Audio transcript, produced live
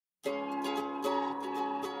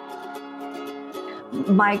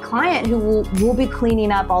my client who will be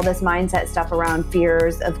cleaning up all this mindset stuff around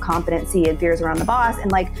fears of competency and fears around the boss. And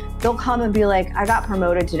like, they'll come and be like, I got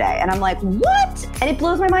promoted today. And I'm like, what? And it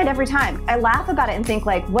blows my mind every time. I laugh about it and think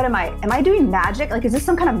like, am I doing magic? Like, is this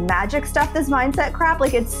some kind of magic stuff, this mindset crap?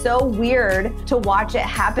 Like, it's so weird to watch it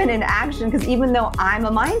happen in action, because even though I'm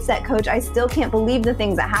a mindset coach, I still can't believe the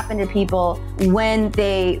things that happen to people when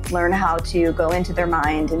they learn how to go into their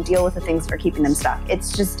mind and deal with the things that are keeping them stuck.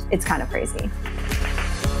 It's kind of crazy.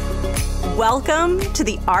 Welcome to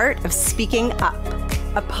The Art of Speaking Up,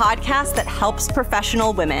 a podcast that helps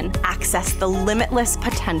professional women access the limitless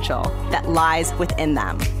potential that lies within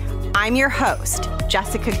them. I'm your host,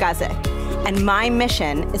 Jessica Guzik, and my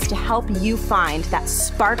mission is to help you find that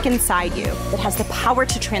spark inside you that has the power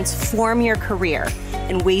to transform your career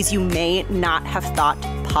in ways you may not have thought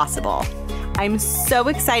possible. I'm so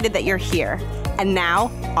excited that you're here. And now,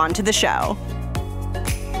 on to the show.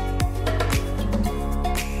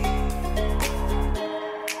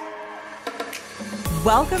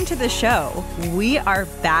 Welcome to the show. We are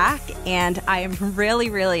back, and I am really,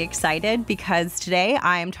 really excited because today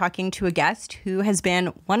I am talking to a guest who has been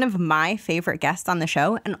one of my favorite guests on the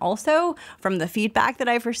show, and also from the feedback that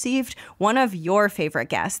I've received, one of your favorite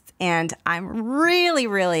guests. And I'm really,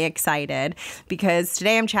 really excited because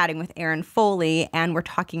today I'm chatting with Erin Foley, and we're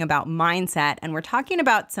talking about mindset, and we're talking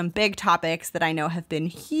about some big topics that I know have been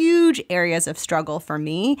huge areas of struggle for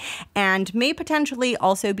me, and may potentially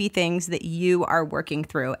also be things that you are working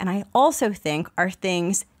through. And I also think are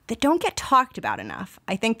things that don't get talked about enough.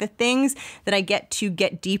 I think the things that I get to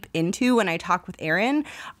get deep into when I talk with Erin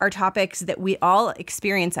are topics that we all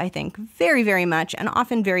experience, I think, very, very much and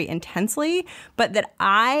often very intensely, but that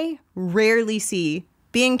I rarely see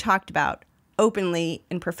being talked about openly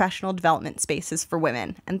in professional development spaces for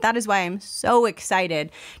women. And that is why I'm so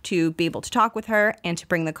excited to be able to talk with her and to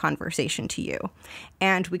bring the conversation to you.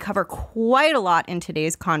 And we cover quite a lot in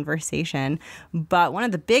today's conversation, but one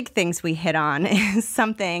of the big things we hit on is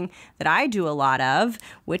something that I do a lot of,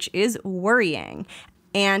 which is worrying.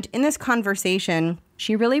 And in this conversation,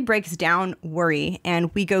 she really breaks down worry,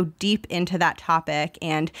 and we go deep into that topic,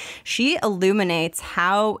 and she illuminates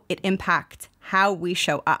how it impacts how we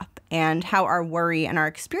show up and how our worry and our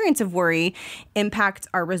experience of worry impacts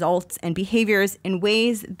our results and behaviors in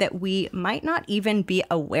ways that we might not even be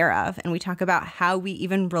aware of. And we talk about how we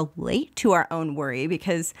even relate to our own worry,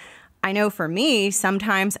 because I know for me,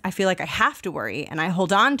 sometimes I feel like I have to worry and I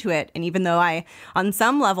hold on to it. And even though I, on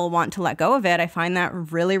some level, want to let go of it, I find that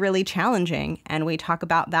really, really challenging. And we talk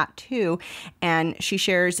about that too. And she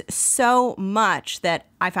shares so much that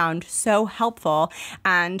I found so helpful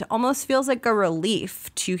and almost feels like a relief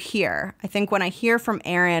to hear. I think when I hear from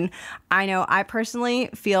Erin, I know I personally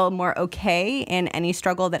feel more okay in any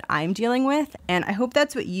struggle that I'm dealing with. And I hope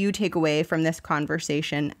that's what you take away from this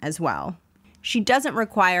conversation as well. She doesn't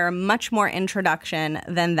require much more introduction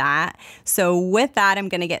than that. So with that, I'm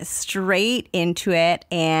going to get straight into it,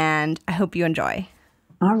 and I hope you enjoy.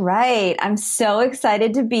 All right. I'm so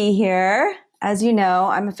excited to be here. As you know,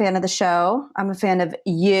 I'm a fan of the show. I'm a fan of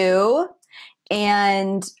you,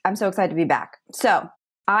 and I'm so excited to be back. So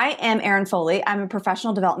I am Erin Foley. I'm a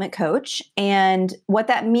professional development coach. And what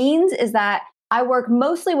that means is that I work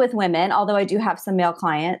mostly with women, although I do have some male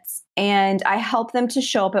clients, and I help them to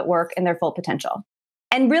show up at work in their full potential.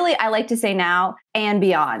 And really, I like to say now and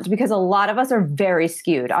beyond, because a lot of us are very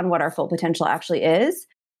skewed on what our full potential actually is.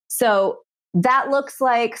 So that looks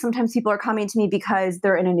like sometimes people are coming to me because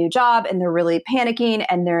they're in a new job and they're really panicking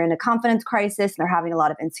and they're in a confidence crisis and they're having a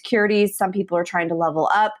lot of insecurities. Some people are trying to level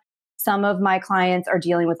up. Some of my clients are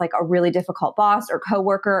dealing with like a really difficult boss or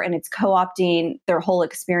coworker, and it's co-opting their whole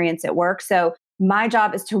experience at work. So my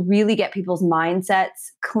job is to really get people's mindsets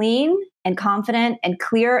clean and confident and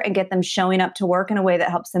clear and get them showing up to work in a way that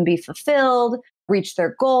helps them be fulfilled, reach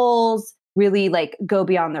their goals, really like go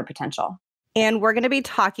beyond their potential. And we're going to be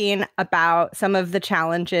talking about some of the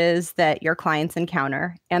challenges that your clients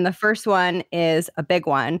encounter. And the first one is a big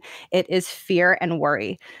one. It is fear and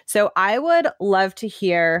worry. So I would love to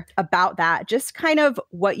hear about that, just kind of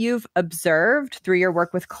what you've observed through your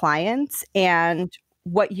work with clients and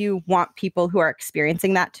what you want people who are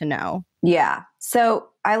experiencing that to know. Yeah. So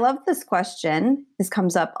I love this question. This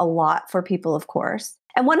comes up a lot for people, of course.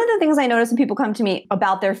 And one of the things I notice when people come to me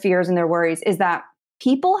about their fears and their worries is that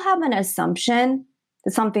people have an assumption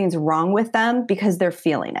that something's wrong with them because they're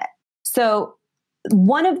feeling it. So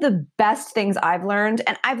one of the best things I've learned,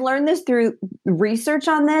 and I've learned this through research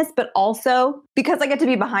on this, but also because I get to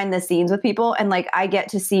be behind the scenes with people and like I get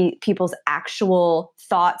to see people's actual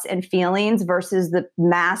thoughts and feelings versus the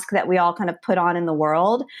mask that we all kind of put on in the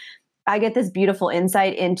world, I get this beautiful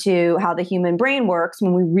insight into how the human brain works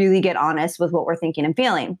when we really get honest with what we're thinking and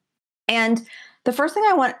feeling. And the first thing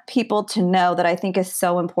I want people to know that I think is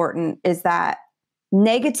so important is that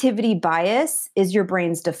negativity bias is your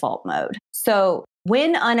brain's default mode. So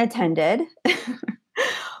when unattended,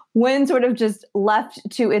 when sort of just left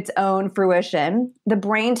to its own fruition, the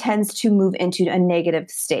brain tends to move into a negative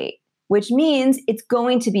state, which means it's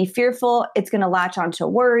going to be fearful. It's going to latch onto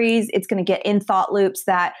worries. It's going to get in thought loops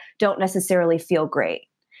that don't necessarily feel great.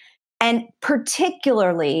 And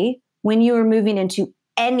particularly when you are moving into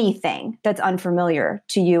anything that's unfamiliar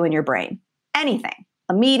to you and your brain, anything,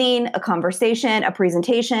 a meeting, a conversation, a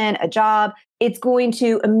presentation, a job, it's going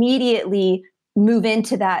to immediately move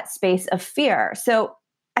into that space of fear. So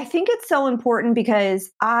I think it's so important because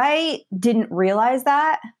I didn't realize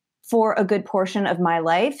that for a good portion of my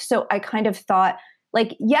life. So I kind of thought,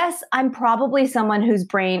 like, yes, I'm probably someone whose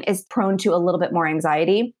brain is prone to a little bit more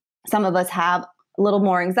anxiety. Some of us have a little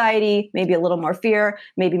more anxiety, maybe a little more fear,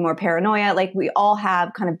 maybe more paranoia. Like we all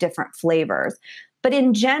have kind of different flavors. But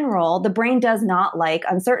in general, the brain does not like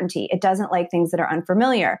uncertainty. It doesn't like things that are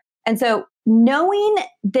unfamiliar. And so knowing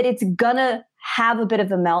that it's gonna have a bit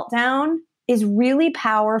of a meltdown is really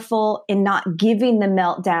powerful in not giving the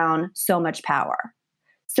meltdown so much power.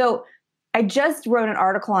 So I just wrote an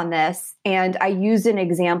article on this, and I used an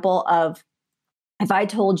example of if I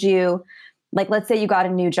told you, like, let's say you got a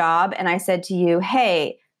new job and I said to you,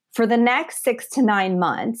 hey, for the next 6 to 9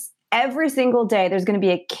 months, every single day, there's going to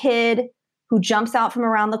be a kid who jumps out from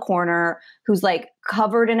around the corner, who's like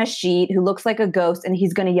covered in a sheet, who looks like a ghost, and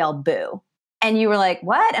he's going to yell boo. And you were like,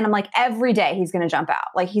 what? And I'm like, every day he's going to jump out.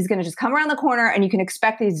 Like he's going to just come around the corner and you can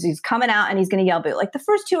expect he's coming out and he's going to yell boo. Like the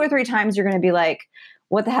first 2 or 3 times you're going to be like,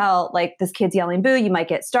 what the hell? Like this kid's yelling boo. You might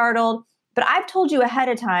get startled. But I've told you ahead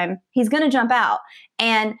of time, he's going to jump out.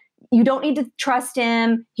 And you don't need to trust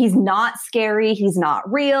him. He's not scary. He's not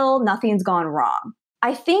real. Nothing's gone wrong.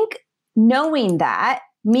 I think knowing that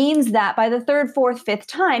means that by the 3rd, 4th, 5th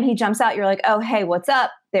time he jumps out, you're like, oh, hey, what's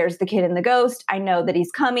up? There's the kid in the ghost. I know that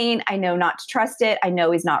he's coming. I know not to trust it. I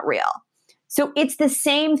know he's not real. So it's the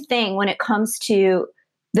same thing when it comes to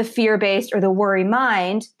the fear-based or the worry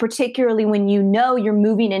mind, particularly when you know you're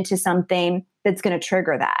moving into something that's going to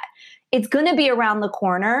trigger that. It's going to be around the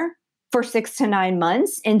corner for 6 to 9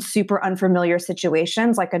 months in super unfamiliar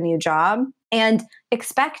situations like a new job, and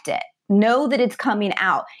expect it. Know that it's coming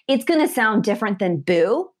out. It's going to sound different than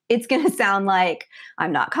boo. It's going to sound like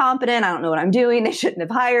I'm not competent. I don't know what I'm doing. They shouldn't have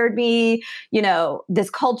hired me. You know, this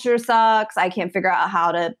culture sucks. I can't figure out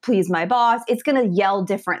how to please my boss. It's going to yell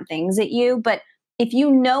different things at you. But if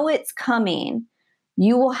you know it's coming,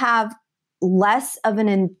 you will have less of an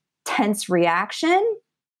intense reaction.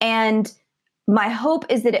 And my hope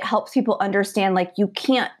is that it helps people understand, like, you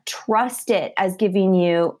can't trust it as giving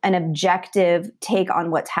you an objective take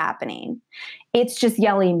on what's happening. It's just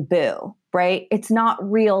yelling boo, right? It's not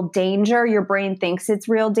real danger. Your brain thinks it's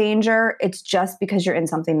real danger. It's just because you're in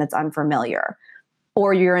something that's unfamiliar,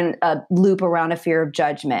 or you're in a loop around a fear of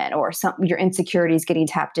judgment, or your insecurities getting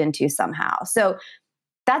tapped into somehow. So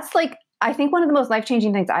that's like, I think one of the most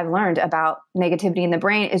life-changing things I've learned about negativity in the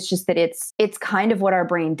brain is just that it's kind of what our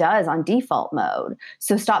brain does on default mode.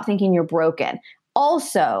 So stop thinking you're broken.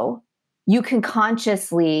 Also, you can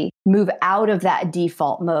consciously move out of that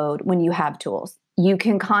default mode when you have tools. You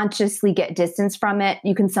can consciously get distance from it.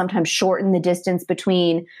 You can sometimes shorten the distance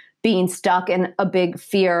between being stuck in a big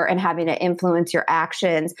fear and having to influence your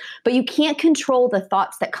actions. But you can't control the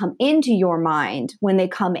thoughts that come into your mind when they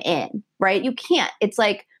come in, right? You can't. It's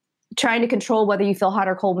like trying to control whether you feel hot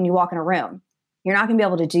or cold when you walk in a room. You're not going to be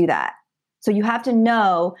able to do that. So you have to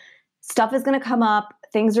know stuff is going to come up.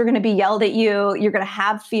 Things are going to be yelled at you. You're going to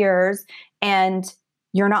have fears, and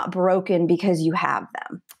you're not broken because you have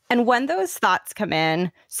them. And when those thoughts come in,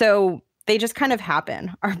 so they just kind of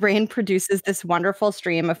happen. Our brain produces this wonderful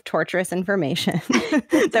stream of torturous information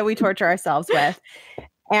that we torture ourselves with.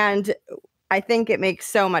 And I think it makes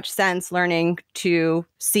so much sense learning to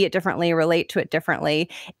see it differently, relate to it differently.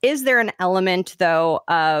 Is there an element, though,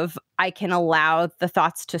 of I can allow the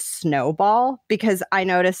thoughts to snowball? Because I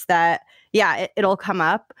notice that, yeah, it'll come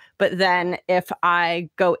up, but then if I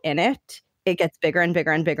go in it, it gets bigger and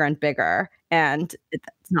bigger and bigger and bigger, and it's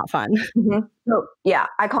not fun. Mm-hmm. So, yeah,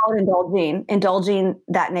 I call it indulging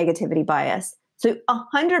that negativity bias. So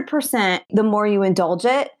 100%, the more you indulge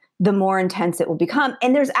it, the more intense it will become.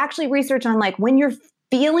 And there's actually research on, like, when you're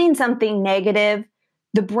feeling something negative,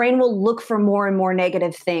 the brain will look for more and more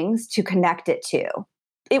negative things to connect it to.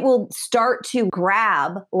 It will start to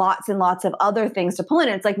grab lots and lots of other things to pull in.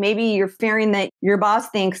 It's like maybe you're fearing that your boss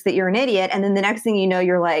thinks that you're an idiot. And then the next thing you know,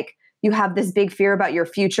 you're like you have this big fear about your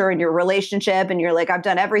future and your relationship, and you're like, I've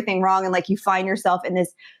done everything wrong. And like you find yourself in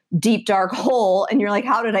this deep, dark hole and you're like,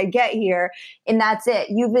 how did I get here? And that's it.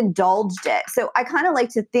 You've indulged it. So I kind of like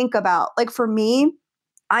to think about, like, for me,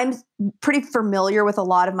 I'm pretty familiar with a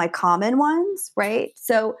lot of my common ones, right?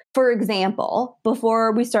 So for example,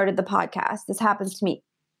 before we started the podcast, this happens to me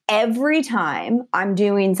every time I'm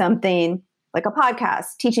doing something like a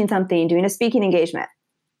podcast, teaching something, doing a speaking engagement.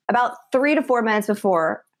 About 3 to 4 minutes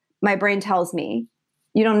before, my brain tells me,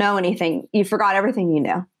 you don't know anything. You forgot everything you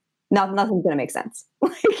know. Nothing's going to make sense.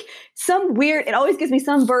 Like some weird, it always gives me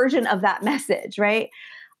some version of that message, right?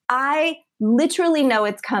 I literally know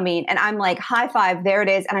it's coming and I'm like, high five, there it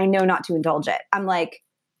is. And I know not to indulge it. I'm like,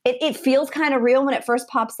 it feels kind of real when it first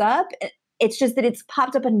pops up. It's just that it's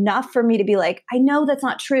popped up enough for me to be like, I know that's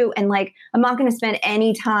not true. And like, I'm not going to spend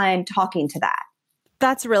any time talking to that.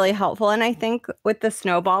 That's really helpful. And I think with the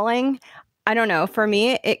snowballing, I don't know, for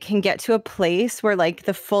me, it can get to a place where like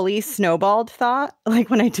the fully snowballed thought, like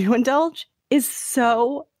when I do indulge, is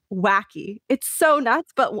so wacky. It's so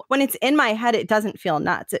nuts. But when it's in my head, it doesn't feel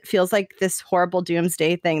nuts. It feels like this horrible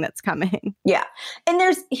doomsday thing that's coming. Yeah. And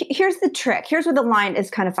here's the trick. Here's where the line is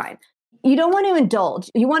kind of fine. You don't want to indulge.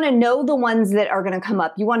 You want to know the ones that are going to come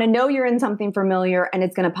up. You want to know you're in something familiar and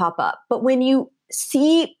it's going to pop up. But when you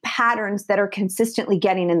see patterns that are consistently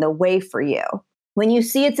getting in the way for you, when you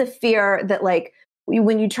see it's a fear that like,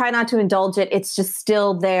 when you try not to indulge it, it's just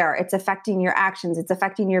still there. It's affecting your actions. It's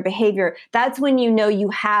affecting your behavior. That's when you know you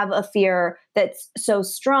have a fear that's so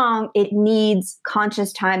strong, it needs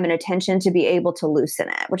conscious time and attention to be able to loosen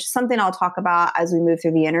it, which is something I'll talk about as we move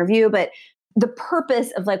through the interview. But the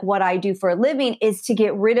purpose of like what I do for a living is to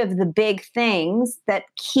get rid of the big things that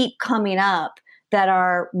keep coming up that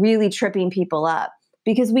are really tripping people up.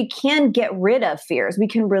 Because we can get rid of fears. We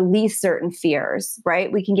can release certain fears,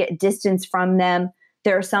 right? We can get distance from them.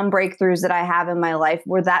 There are some breakthroughs that I have in my life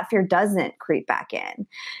where that fear doesn't creep back in.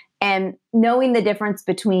 And knowing the difference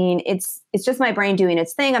between it's just my brain doing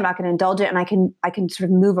its thing, I'm not going to indulge it, and I can sort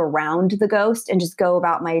of move around the ghost and just go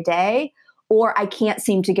about my day, or I can't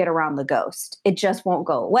seem to get around the ghost. It just won't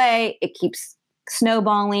go away. It keeps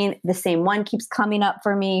snowballing. The same one keeps coming up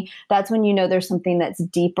for me. That's when you know there's something that's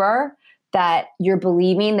deeper that you're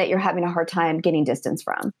believing that you're having a hard time getting distance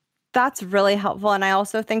from. That's really helpful. And I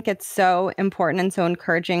also think it's so important and so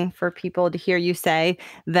encouraging for people to hear you say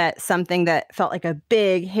that something that felt like a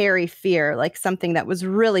big, hairy fear, like something that was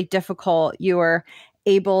really difficult, you were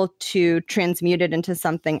able to transmute it into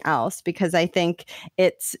something else. Because I think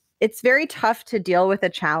it's very tough to deal with a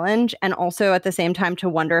challenge and also at the same time to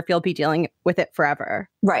wonder if you'll be dealing with it forever.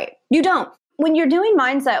 Right. You don't. When you're doing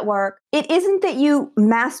mindset work, it isn't that you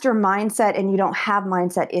master mindset and you don't have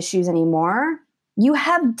mindset issues anymore. You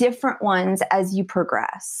have different ones as you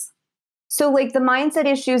progress. So like the mindset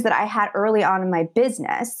issues that I had early on in my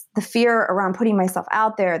business, the fear around putting myself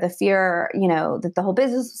out there, the fear, that the whole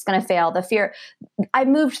business was going to fail, the fear, I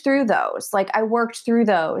moved through those. Like I worked through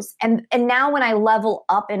those. And now when I level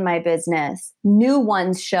up in my business, new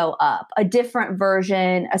ones show up, a different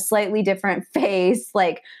version, a slightly different face,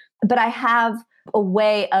 but I have a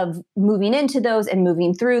way of moving into those and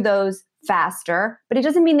moving through those faster, but it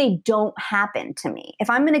doesn't mean they don't happen to me. If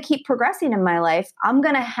I'm going to keep progressing in my life, I'm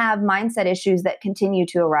going to have mindset issues that continue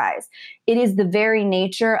to arise. It is the very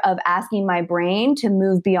nature of asking my brain to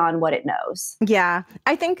move beyond what it knows. Yeah.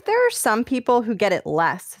 I think there are some people who get it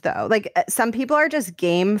less, though. Like some people are just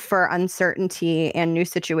game for uncertainty and new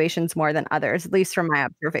situations more than others, at least from my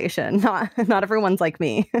observation. Not everyone's like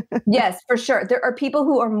me. Yes, for sure. There are people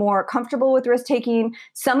who are more comfortable with risk taking.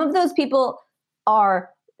 Some of those people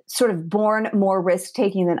are sort of born more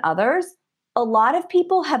risk-taking than others. A lot of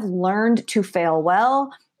people have learned to fail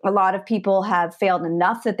well. A lot of people have failed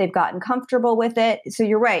enough that they've gotten comfortable with it. So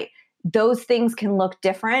you're right. Those things can look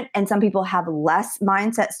different. And some people have less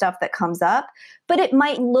mindset stuff that comes up, but it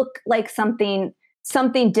might look like something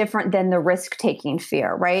different than the risk-taking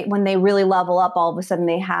fear, right? When they really level up, all of a sudden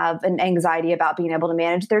they have an anxiety about being able to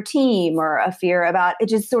manage their team or a fear about it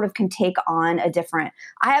just sort of can take on a different.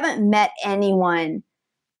 I haven't met anyone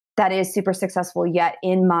that is super successful yet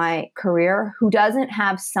in my career who doesn't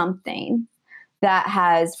have something that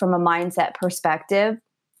has, from a mindset perspective,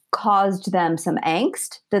 caused them some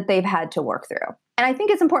angst that they've had to work through. And I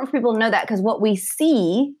think it's important for people to know that because what we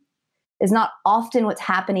see is not often what's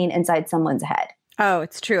happening inside someone's head. Oh,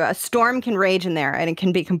 it's true. A storm can rage in there and it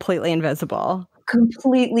can be completely invisible.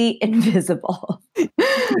 Completely invisible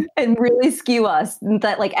and really skew us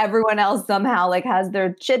that like everyone else somehow like has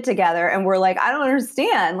their shit together. And we're like, I don't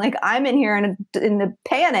understand. Like I'm in here in the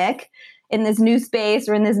panic in this new space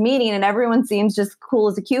or in this meeting and everyone seems just cool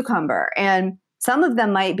as a cucumber. And Some of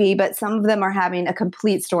them might be, but some of them are having a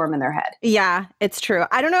complete storm in their head. Yeah, it's true.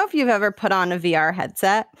 I don't know if you've ever put on a VR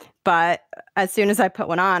headset, but as soon as I put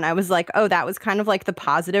one on, I was like, oh, that was kind of like the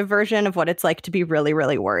positive version of what it's like to be really,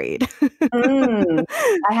 really worried.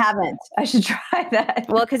 I haven't. I should try that.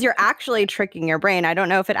 Well, because you're actually tricking your brain. I don't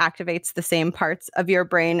know if it activates the same parts of your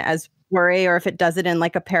brain as worry or if it does it in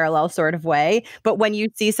like a parallel sort of way. But when you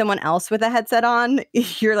see someone else with a headset on,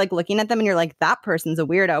 you're like looking at them and you're like, that person's a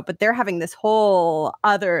weirdo, but they're having this whole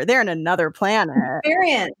other, they're in another planet.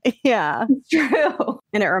 Experience. Yeah. It's true.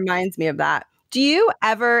 And it reminds me of that. Do you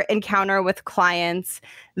ever encounter with clients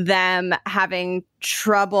them having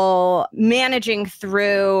trouble managing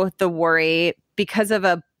through the worry because of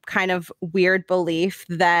a kind of weird belief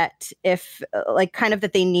that if like kind of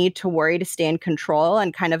that they need to worry to stay in control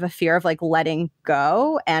and kind of a fear of like letting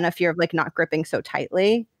go and a fear of like not gripping so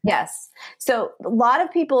tightly? Yes. So a lot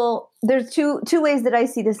of people, there's two ways that I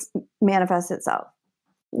see this manifest itself.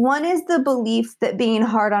 One is the belief that being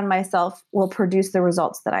hard on myself will produce the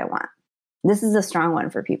results that I want. This is a strong one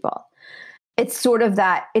for people. It's sort of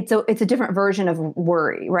that it's a different version of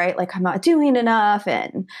worry, right? Like I'm not doing enough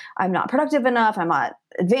and I'm not productive enough. I'm not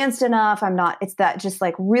advanced enough. It's that just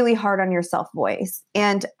like really hard on yourself voice.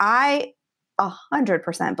 And I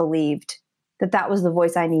 100% believed that that was the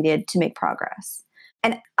voice I needed to make progress.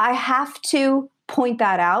 And I have to point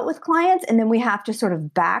that out with clients. And then we have to sort of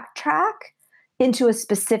backtrack into a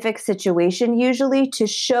specific situation, usually to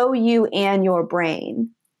show you and your brain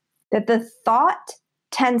that the thought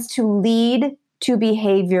tends to lead to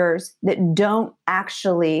behaviors that don't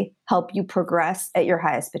actually help you progress at your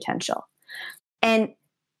highest potential. And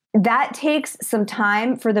that takes some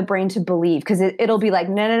time for the brain to believe because it'll be like,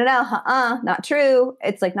 no, not true.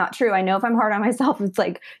 It's like, not true. I know if I'm hard on myself, it's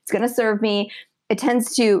like, it's going to serve me. It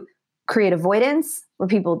tends to create avoidance where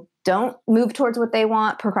people don't move towards what they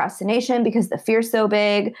want, procrastination because the fear's so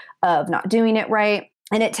big of not doing it right.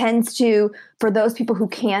 And it tends to, for those people who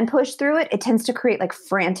can push through it, it tends to create like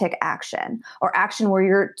frantic action or action where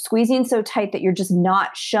you're squeezing so tight that you're just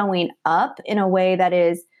not showing up in a way that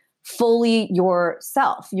is fully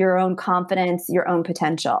yourself, your own confidence, your own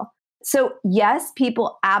potential. So yes,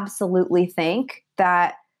 people absolutely think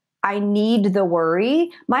that I need the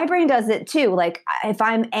worry. My brain does it too. Like if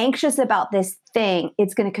I'm anxious about this thing,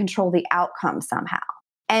 it's going to control the outcome somehow.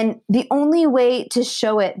 And the only way to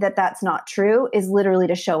show it that that's not true is literally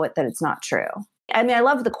to show it that it's not true. I mean, I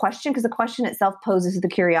love the question because the question itself poses the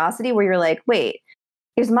curiosity where you're like, wait,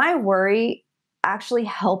 is my worry actually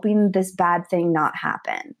helping this bad thing not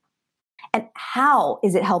happen? And how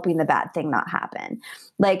is it helping the bad thing not happen?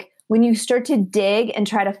 Like when you start to dig and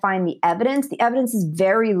try to find the evidence is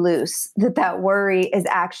very loose that worry is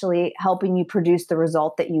actually helping you produce the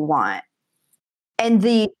result that you want. And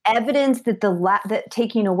the evidence that that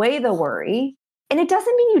taking away the worry, and it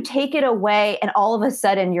doesn't mean you take it away and all of a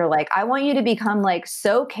sudden you're like, I want you to become like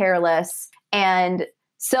so careless and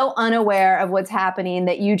so unaware of what's happening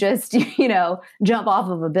that you just, jump off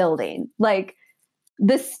of a building. Like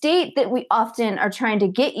the state that we often are trying to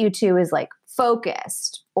get you to is like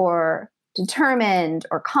focused or determined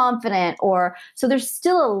or confident so there's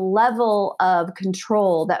still a level of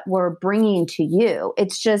control that we're bringing to you.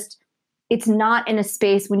 It's not in a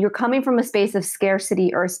space, when you're coming from a space of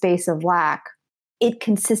scarcity or a space of lack, it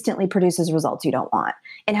consistently produces results you don't want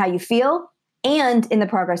in how you feel and in the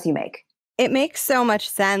progress you make. It makes so much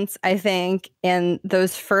sense, I think, in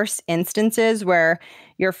those first instances where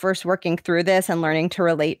you're first working through this and learning to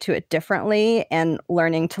relate to it differently and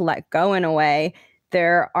learning to let go in a way.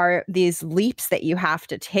 There are these leaps that you have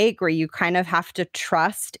to take where you kind of have to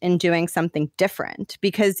trust in doing something different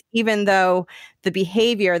because even though the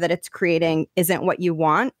behavior that it's creating isn't what you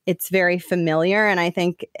want, it's very familiar. And I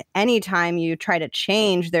think anytime you try to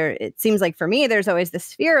change it seems like for me, there's always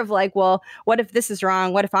this fear of like, well, what if this is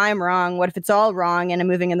wrong? What if I'm wrong? What if it's all wrong and I'm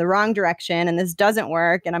moving in the wrong direction and this doesn't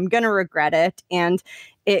work and I'm going to regret it? And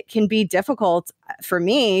it can be difficult for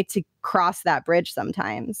me to cross that bridge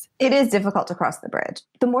sometimes. It is difficult to cross the bridge.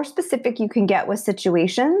 The more specific you can get with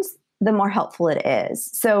situations, the more helpful it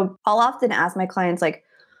is. So I'll often ask my clients, like,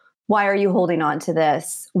 why are you holding on to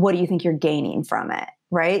this? What do you think you're gaining from it?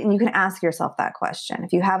 Right? And you can ask yourself that question.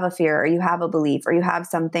 If you have a fear or you have a belief or you have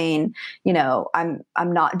something, I'm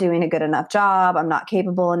not doing a good enough job, I'm not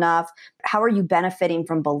capable enough. How are you benefiting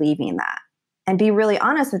from believing that? And be really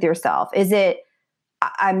honest with yourself. Is it,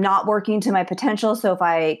 I'm not working to my potential. So if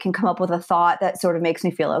I can come up with a thought that sort of makes me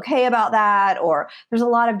feel okay about that, or there's a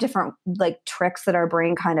lot of different like tricks that our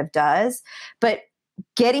brain kind of does, but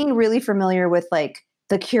getting really familiar with like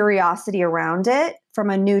the curiosity around it from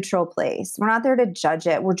a neutral place. We're not there to judge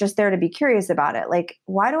it. We're just there to be curious about it. Like,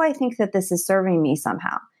 why do I think that this is serving me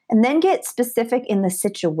somehow? And then get specific in the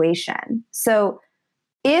situation. So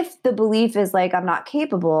if the belief is like, I'm not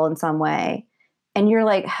capable in some way, and you're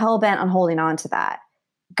like hell bent on holding on to that,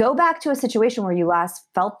 go back to a situation where you last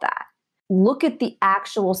felt that. Look at the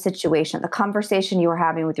actual situation, the conversation you were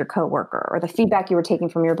having with your coworker or the feedback you were taking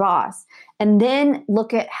from your boss. And then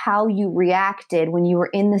look at how you reacted when you were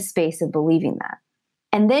in the space of believing that.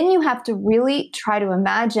 And then you have to really try to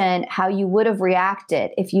imagine how you would have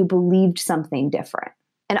reacted if you believed something different.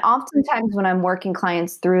 And oftentimes when I'm working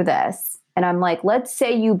clients through this, and I'm like, let's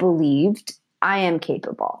say you believed I am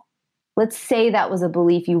capable. Let's say that was a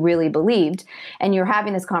belief you really believed, and you're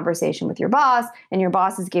having this conversation with your boss, and your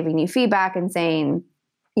boss is giving you feedback and saying,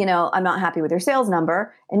 I'm not happy with your sales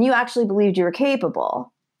number, and you actually believed you were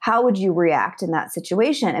capable. How would you react in that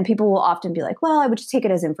situation? And people will often be like, well, I would just take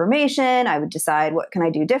it as information. I would decide what can I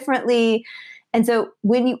do differently. And so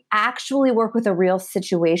when you actually work with a real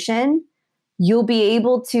situation, you'll be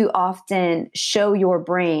able to often show your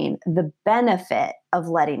brain the benefit of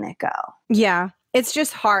letting it go. Yeah. It's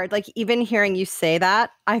just hard. Like, even hearing you say that,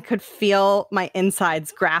 I could feel my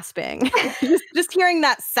insides grasping. just hearing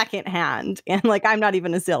that secondhand. And like, I'm not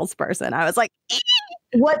even a salesperson. I was like,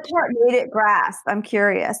 what part made it grasp? I'm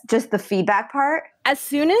curious. Just the feedback part? As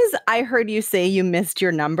soon as I heard you say you missed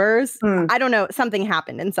your numbers, I don't know, something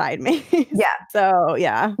happened inside me. Yeah. So,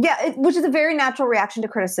 yeah. Yeah, which is a very natural reaction to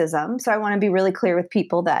criticism. So I want to be really clear with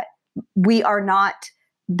people that we are not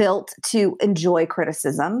built to enjoy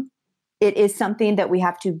criticism. It is something that we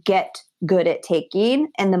have to get good at taking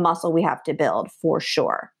and the muscle we have to build for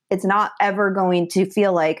sure. It's not ever going to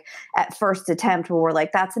feel like at first attempt where we're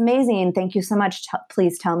like, that's amazing. Thank you so much.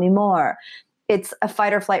 Please tell me more. It's a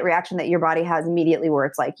fight or flight reaction that your body has immediately where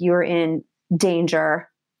it's like you're in danger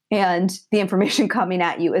and the information coming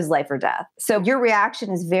at you is life or death. So your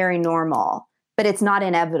reaction is very normal, but it's not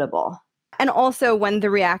inevitable. And also when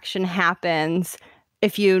the reaction happens,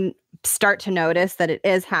 if you start to notice that it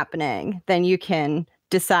is happening, then you can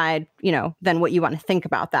decide, then what you want to think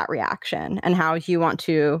about that reaction and how you want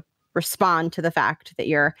to respond to the fact that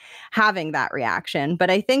you're having that reaction. But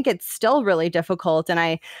I think it's still really difficult. And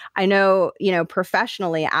I know,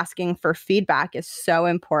 professionally asking for feedback is so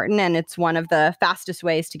important. And it's one of the fastest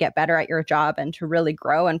ways to get better at your job and to really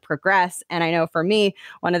grow and progress. And I know for me,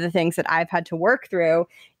 one of the things that I've had to work through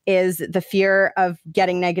is the fear of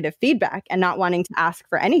getting negative feedback and not wanting to ask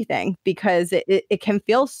for anything, because it can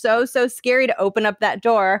feel so scary to open up that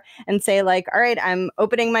door and say like, all right, I'm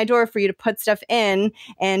opening my door for you to put stuff in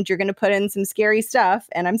and you're going to put in some scary stuff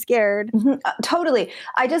and I'm scared. Mm-hmm. Totally.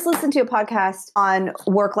 I just listened to a podcast on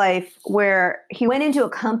work life where he went into a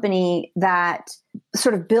company that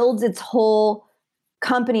sort of builds its whole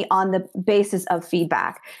company on the basis of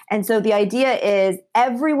feedback. And so the idea is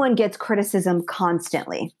everyone gets criticism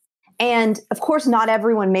constantly. And of course, not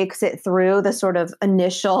everyone makes it through the sort of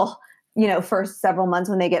initial, first several months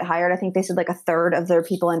when they get hired. I think they said like a third of their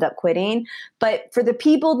people end up quitting. But for the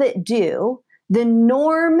people that do, the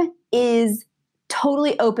norm is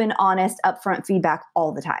totally open, honest, upfront feedback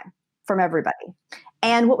all the time from everybody.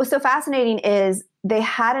 And what was so fascinating is they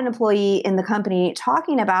had an employee in the company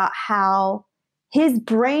talking about how his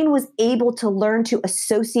brain was able to learn to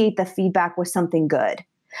associate the feedback with something good.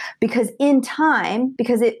 Because in time,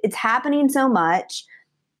 because it's happening so much,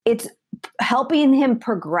 it's helping him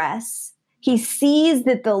progress. He sees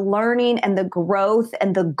that the learning and the growth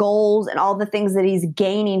and the goals and all the things that he's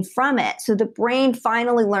gaining from it. So the brain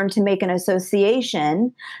finally learned to make an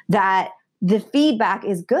association that the feedback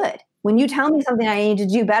is good. When you tell me something I need to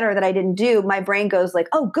do better that I didn't do, my brain goes like,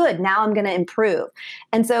 oh, good, now I'm going to improve.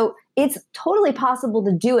 And so it's totally possible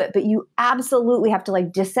to do it, but you absolutely have to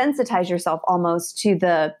like desensitize yourself almost to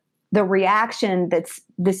the reaction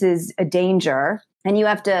this is a danger. And you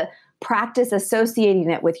have to practice associating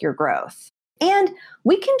it with your growth. And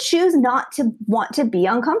we can choose not to want to be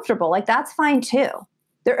uncomfortable. Like that's fine too.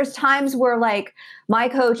 There is times where like my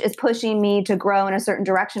coach is pushing me to grow in a certain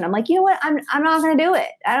direction. I'm like, you know what? I'm not going to do it.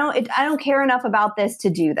 I don't care enough about this to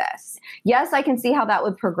do this. Yes, I can see how that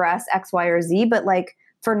would progress X, Y, or Z, but like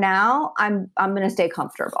for now, I'm going to stay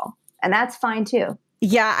comfortable, and that's fine too.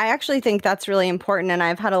 Yeah, I actually think that's really important. And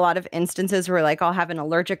I've had a lot of instances where like I'll have an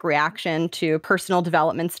allergic reaction to personal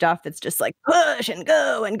development stuff that's just like push and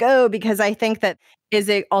go, because I think that is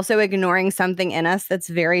it also ignoring something in us that's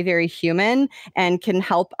very, very human and can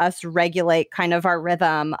help us regulate kind of our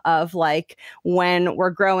rhythm of like when we're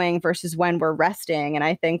growing versus when we're resting. And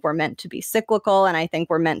I think we're meant to be cyclical, and I think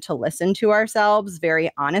we're meant to listen to ourselves very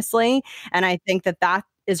honestly. And I think that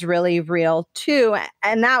is really real too.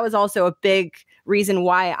 And that was also a big reason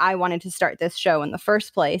why I wanted to start this show in the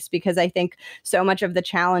first place, because I think so much of the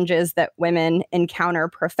challenges that women encounter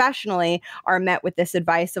professionally are met with this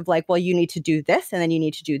advice of like, well, you need to do this, and then you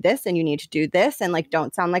need to do this, and you need to do this, and like,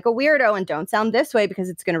 don't sound like a weirdo and don't sound this way because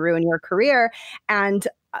it's going to ruin your career. And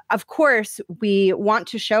of course, we want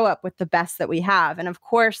to show up with the best that we have. And of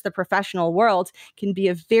course, the professional world can be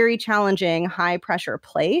a very challenging, high pressure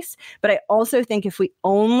place. But I also think if we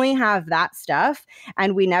only have that stuff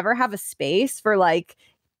and we never have a space for like,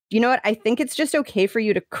 you know what, I think it's just okay for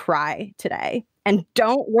you to cry today. And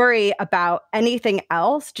don't worry about anything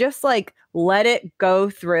else. Just like let it go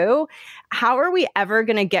through. How are we ever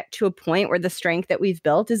going to get to a point where the strength that we've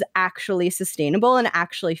built is actually sustainable and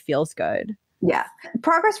actually feels good? Yeah.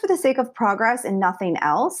 Progress for the sake of progress and nothing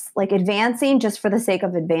else, like advancing just for the sake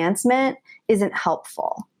of advancement, isn't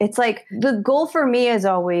helpful. It's like the goal for me is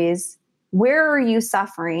always, where are you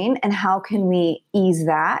suffering and how can we ease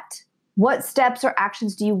that? What steps or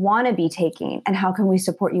actions do you want to be taking and how can we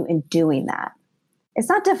support you in doing that? It's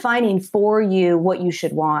not defining for you what you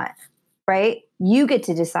should want, right? You get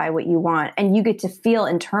to decide what you want and you get to feel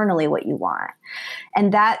internally what you want.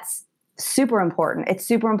 And that's super important. It's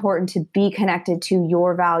super important to be connected to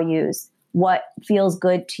your values, what feels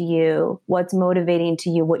good to you, what's motivating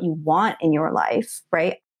to you, what you want in your life,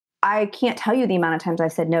 right? I can't tell you the amount of times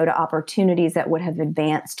I've said no to opportunities that would have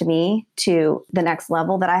advanced me to the next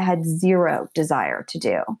level that I had zero desire to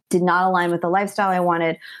do. Did not align with the lifestyle I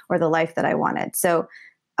wanted or the life that I wanted. So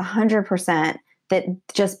 100% that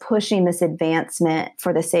just pushing this advancement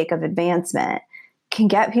for the sake of advancement can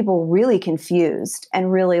get people really confused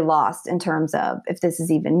and really lost in terms of if this is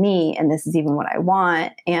even me and this is even what I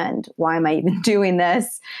want and why am I even doing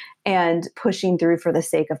this, and pushing through for the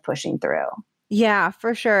sake of pushing through. Yeah,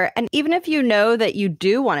 for sure. And even if you know that you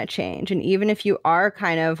do want to change, and even if you are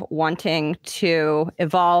kind of wanting to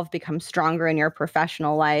evolve, become stronger in your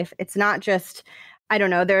professional life, it's not just, I don't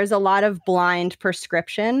know, there's a lot of blind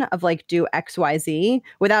prescription of like, do X, Y, Z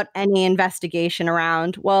without any investigation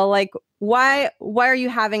around, well, like, why are you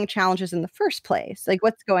having challenges in the first place? Like,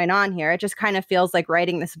 what's going on here? It just kind of feels like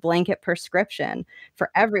writing this blanket prescription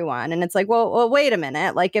for everyone. And it's like, well, wait a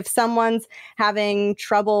minute. Like, if someone's having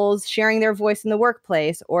troubles sharing their voice in the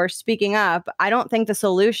workplace or speaking up, I don't think the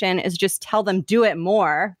solution is just tell them do it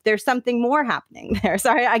more. There's something more happening there.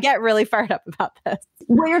 Sorry, I get really fired up about this.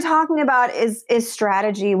 What you're talking about is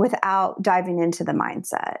strategy without diving into the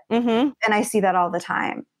mindset. Mm-hmm. And I see that all the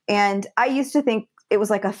time. And I used to think it was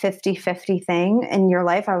like a 50-50 thing in your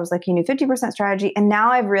life. I was like, 50% strategy. And now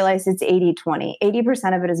I've realized it's 80-20.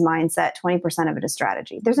 80% of it is mindset, 20% of it is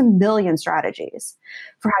strategy. There's a million strategies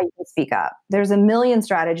for how you can speak up. There's a million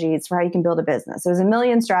strategies for how you can build a business. There's a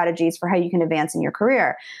million strategies for how you can advance in your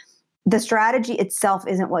career. The strategy itself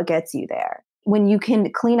isn't what gets you there. When you can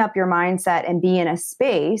clean up your mindset and be in a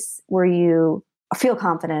space where you feel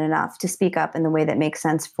confident enough to speak up in the way that makes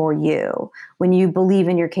sense for you, when you believe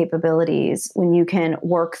in your capabilities, when you can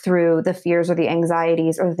work through the fears or the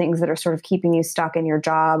anxieties or the things that are sort of keeping you stuck in your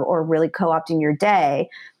job or really co-opting your day,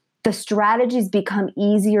 the strategies become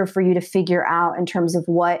easier for you to figure out in terms of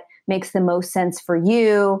what makes the most sense for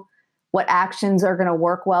you, what actions are going to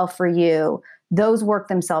work well for you. Those work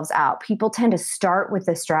themselves out. People tend to start with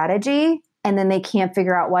the strategy and then they can't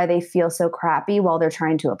figure out why they feel so crappy while they're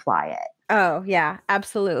trying to apply it. Oh, yeah,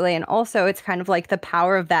 absolutely. And also it's kind of like the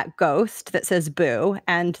power of that ghost that says boo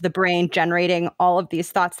and the brain generating all of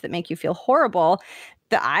these thoughts that make you feel horrible.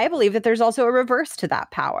 That I believe that there's also a reverse to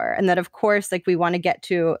that power. And that, of course, like we want to get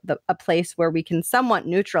to a place where we can somewhat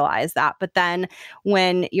neutralize that. But then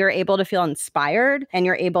when you're able to feel inspired and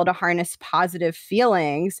you're able to harness positive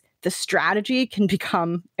feelings, the strategy can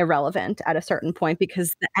become irrelevant at a certain point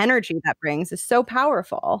because the energy that brings is so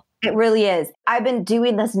powerful. It really is. I've been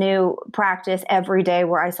doing this new practice every day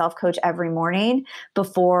where I self-coach every morning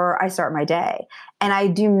before I start my day. And I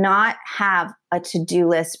do not have a to-do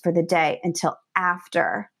list for the day until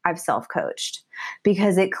after I've self-coached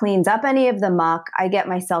because it cleans up any of the muck. I get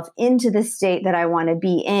myself into the state that I want to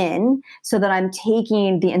be in so that I'm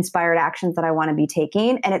taking the inspired actions that I want to be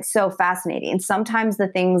taking. And it's so fascinating. Sometimes the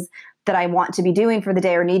things that I want to be doing for the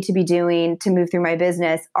day or need to be doing to move through my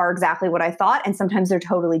business are exactly what I thought. And sometimes they're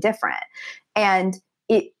totally different. And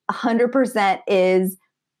it 100% is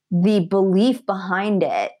the belief behind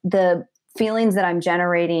it, the feelings that I'm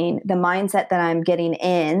generating, the mindset that I'm getting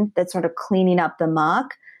in, that's sort of cleaning up the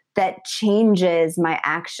muck that changes my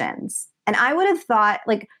actions. And I would have thought,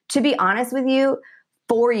 like, to be honest with you,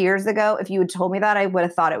 4 years ago, if you had told me that, I would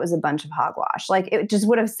have thought it was a bunch of hogwash. Like it just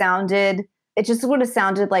would have sounded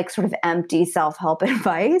like sort of empty self-help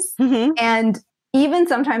advice. Mm-hmm. And even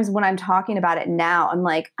sometimes when I'm talking about it now, I'm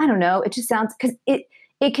like, I don't know, it just sounds, because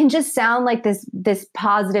it can just sound like this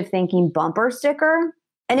positive thinking bumper sticker.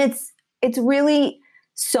 And it's really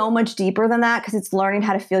so much deeper than that, because it's learning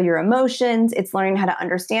how to feel your emotions. It's learning how to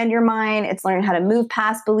understand your mind. It's learning how to move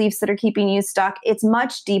past beliefs that are keeping you stuck. It's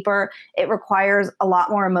much deeper. It requires a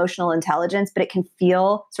lot more emotional intelligence, but it can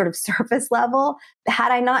feel sort of surface level.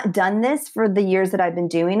 Had I not done this for the years that I've been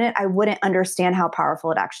doing it, I wouldn't understand how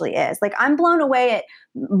powerful it actually is. Like, I'm blown away at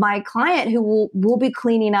my client who will be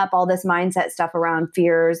cleaning up all this mindset stuff around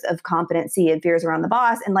fears of competency and fears around the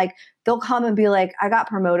boss. And like, they'll come and be like, I got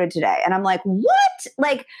promoted today. And I'm like, what?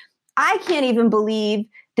 Like, I can't even believe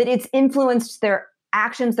that it's influenced their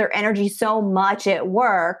actions, their energy so much at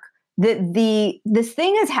work that this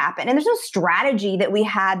thing has happened. And there's no strategy that we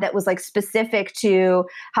had that was like specific to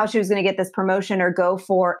how she was going to get this promotion or go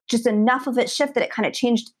for, just enough of it shift that it kind of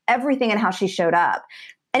changed everything in how she showed up.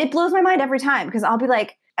 And it blows my mind every time, because I'll be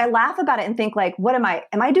like, I laugh about it and think like, what am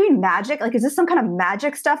I doing magic? Like, is this some kind of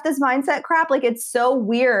magic stuff, this mindset crap? Like, it's so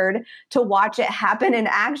weird to watch it happen in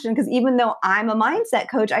action. Because even though I'm a mindset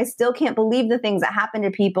coach, I still can't believe the things that happen to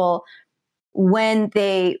people when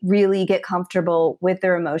they really get comfortable with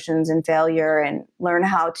their emotions and failure and learn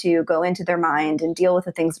how to go into their mind and deal with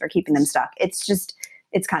the things that are keeping them stuck.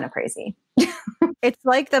 It's kind of crazy. It's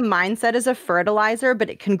like the mindset is a fertilizer, but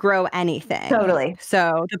it can grow anything. Totally.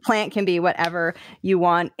 So the plant can be whatever you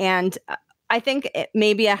want. And I think it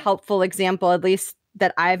may be a helpful example, at least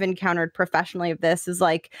that I've encountered professionally, of this is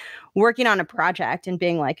like working on a project and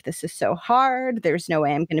being like, this is so hard. There's no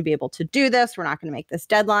way I'm going to be able to do this. We're not going to make this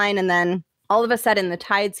deadline. And then all of a sudden the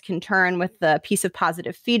tides can turn with the piece of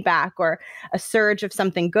positive feedback or a surge of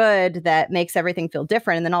something good that makes everything feel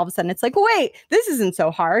different. And then all of a sudden it's like, wait, this isn't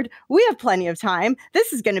so hard. We have plenty of time.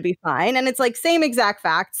 This is going to be fine. And it's like same exact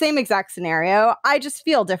fact, same exact scenario. I just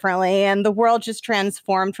feel differently. And the world just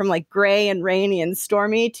transformed from like gray and rainy and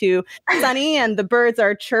stormy to sunny, and the birds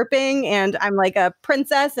are chirping. And I'm like a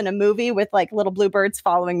princess in a movie with like little blue birds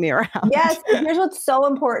following me around. Yes. Here's what's so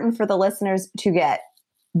important for the listeners to get,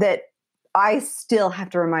 that I still have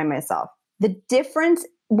to remind myself. The difference,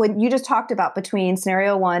 what you just talked about between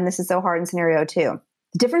scenario 1, this is so hard, and scenario 2,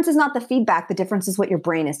 the difference is not the feedback. The difference is what your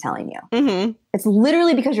brain is telling you. Mm-hmm. It's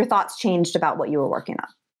literally because your thoughts changed about what you were working on.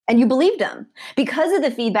 And you believed them. Because of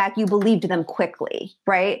the feedback, you believed them quickly,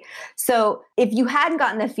 right? So if you hadn't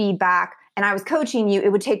gotten the feedback and I was coaching you,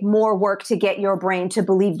 it would take more work to get your brain to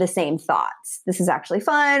believe the same thoughts. This is actually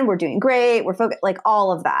fun. We're doing great. We're focused, like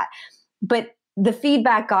all of that. But the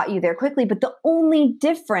feedback got you there quickly, but the only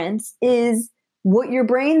difference is what your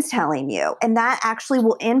brain's telling you. And that actually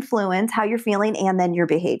will influence how you're feeling and then your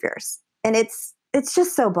behaviors. And it's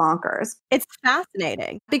just so bonkers. It's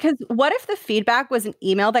fascinating, because what if the feedback was an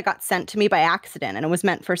email that got sent to me by accident and it was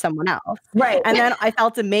meant for someone else? Right. And then I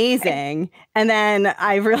felt amazing. And then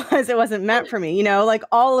I realized it wasn't meant for me. You know, like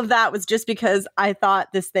all of that was just because I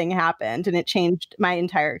thought this thing happened and it changed my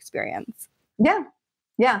entire experience. Yeah.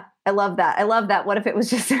 Yeah. I love that. I love that. What if it was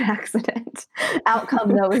just an accident?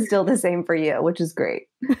 Outcome, though, is still the same for you, which is great.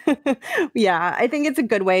 Yeah. I think it's a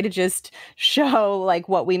good way to just show like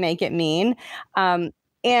what we make it mean.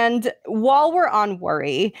 And while we're on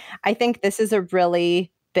worry, I think this is a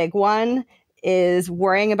really big one, is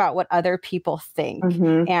worrying about what other people think.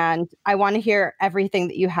 Mm-hmm. And I want to hear everything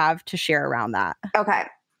that you have to share around that. Okay.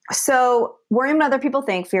 So worrying what other people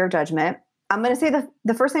think, fear of judgment. I'm going to say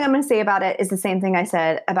the first thing I'm going to say about it is the same thing I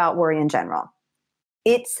said about worry in general.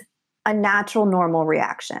 It's a natural, normal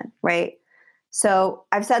reaction, right? So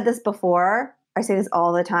I've said this before. I say this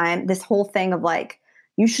all the time. This whole thing of like,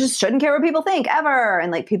 you shouldn't care what people think ever.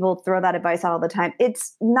 And like people throw that advice out all the time.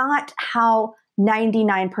 It's not how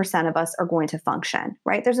 99% of us are going to function,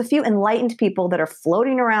 right? There's a few enlightened people that are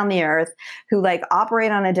floating around the earth who like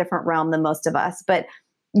operate on a different realm than most of us. But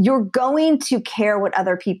you're going to care what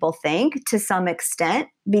other people think to some extent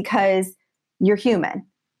because you're human.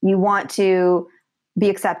 You want to be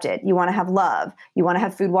accepted. You want to have love. You want to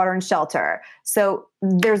have food, water, and shelter. So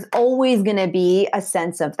there's always going to be a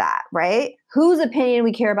sense of that, right? Whose opinion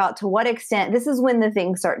we care about, to what extent, this is when the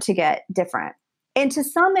things start to get different. And to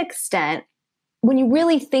some extent, when you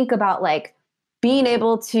really think about like being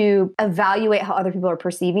able to evaluate how other people are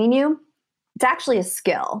perceiving you, it's actually a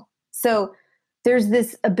skill. So there's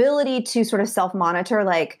this ability to sort of self-monitor,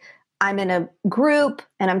 like I'm in a group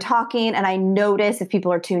and I'm talking and I notice if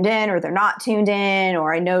people are tuned in or they're not tuned in,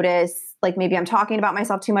 or I notice like maybe I'm talking about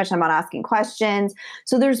myself too much and I'm not asking questions.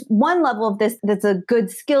 So there's one level of this that's a good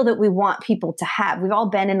skill that we want people to have. We've all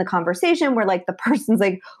been in the conversation where like the person's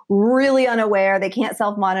like really unaware, they can't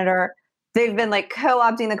self-monitor. they've been like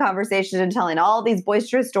co-opting the conversation and telling all these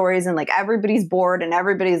boisterous stories, and like everybody's bored and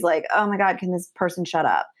everybody's like, oh my God, can this person shut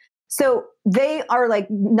up? So they are like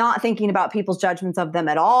not thinking about people's judgments of them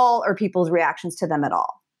at all or people's reactions to them at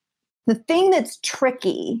all. The thing that's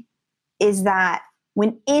tricky is that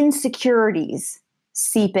when insecurities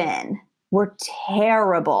seep in, we're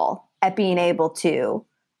terrible at being able to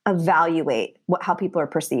evaluate how people are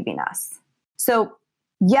perceiving us. So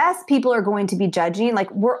yes, people are going to be judging. Like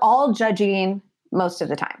we're all judging most of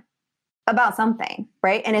the time about something,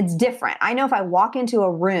 right? And it's different. I know if I walk into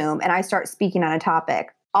a room and I start speaking on a topic,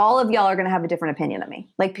 all of y'all are going to have a different opinion of me.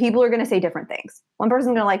 Like people are going to say different things. One person's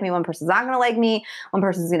going to like me. One person's not going to like me. One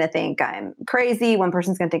person's going to think I'm crazy. One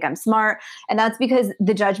person's going to think I'm smart. And that's because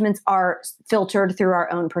the judgments are filtered through our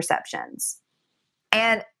own perceptions.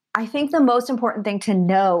 And I think the most important thing to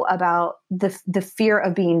know about the fear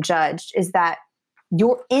of being judged is that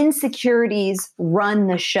your insecurities run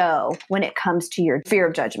the show when it comes to your fear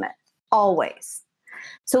of judgment, always.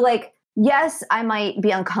 So like, yes, I might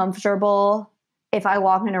be uncomfortable if I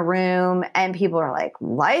walk in a room and people are like,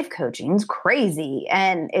 life coaching's crazy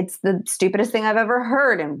and it's the stupidest thing I've ever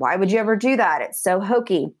heard. And why would you ever do that? It's so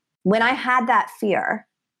hokey. When I had that fear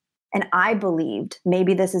and I believed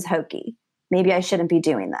maybe this is hokey, maybe I shouldn't be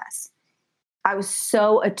doing this, I was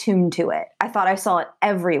so attuned to it. I thought I saw it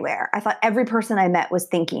everywhere. I thought every person I met was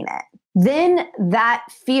thinking it. Then that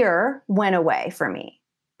fear went away for me.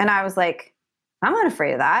 And I was like, I'm not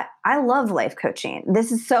afraid of that. I love life coaching.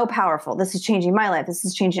 This is so powerful. This is changing my life. This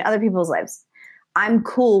is changing other people's lives. I'm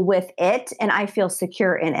cool with it and I feel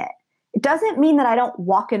secure in it. It doesn't mean that I don't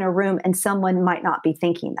walk in a room and someone might not be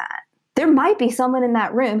thinking that. There might be someone in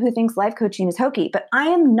that room who thinks life coaching is hokey, but I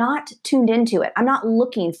am not tuned into it. I'm not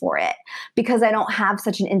looking for it because I don't have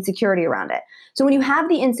such an insecurity around it. So when you have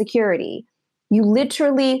the insecurity, you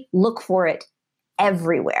literally look for it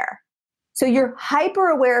everywhere. So you're hyper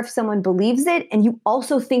aware if someone believes it, and you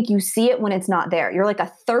also think you see it when it's not there. You're like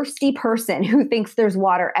a thirsty person who thinks there's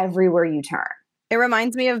water everywhere you turn. It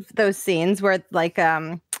reminds me of those scenes where like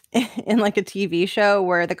in like a TV show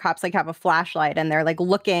where the cops like have a flashlight and they're like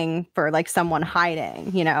looking for like someone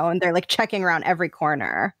hiding, you know, and they're like checking around every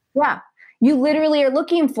corner. Yeah. You literally are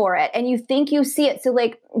looking for it and you think you see it. So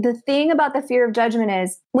like the thing about the fear of judgment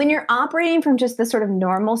is when you're operating from just this sort of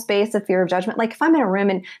normal space of fear of judgment, like if I'm in a room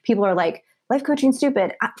and people are like, life coaching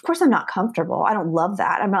stupid, of course I'm not comfortable. I don't love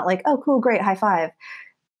that. I'm not like, oh, cool, great, high five.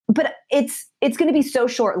 But it's going to be so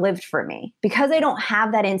short-lived for me because I don't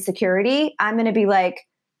have that insecurity. I'm going to be like,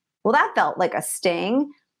 well, that felt like a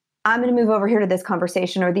sting. I'm going to move over here to this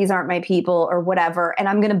conversation, or these aren't my people, or whatever. And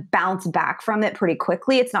I'm going to bounce back from it pretty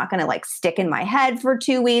quickly. It's not going to like stick in my head for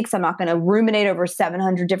 2 weeks. I'm not going to ruminate over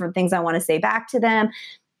 700 different things I want to say back to them.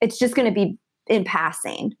 It's just going to be in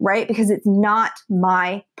passing, right? Because it's not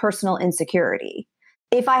my personal insecurity.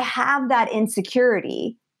 If I have that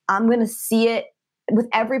insecurity, I'm going to see it with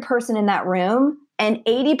every person in that room. And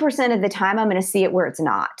 80% of the time, I'm going to see it where it's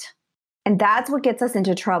not. And that's what gets us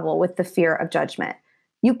into trouble with the fear of judgment.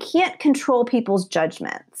 You can't control people's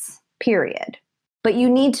judgments, period. But you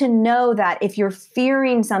need to know that if you're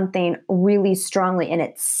fearing something really strongly and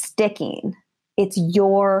it's sticking, it's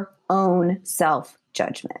your own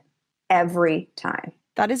self-judgment every time.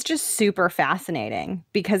 That is just super fascinating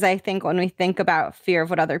because I think when we think about fear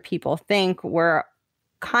of what other people think, we're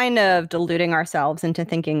kind of deluding ourselves into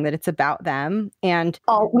thinking that it's about them. And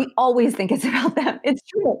we always think it's about them. It's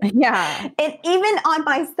true. Yeah. And even on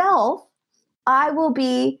myself,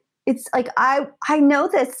 it's like, I know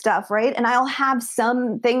this stuff, right? And I'll have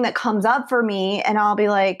something that comes up for me and I'll be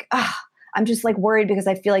like, I'm just like worried because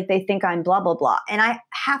I feel like they think I'm blah, blah, blah. And I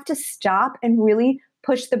have to stop and really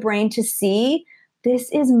push the brain to see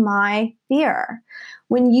this is my fear.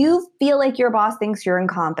 When you feel like your boss thinks you're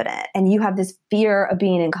incompetent and you have this fear of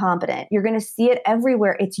being incompetent, you're going to see it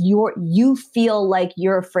everywhere. You feel like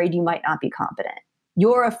you're afraid you might not be competent.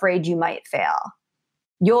 You're afraid you might fail.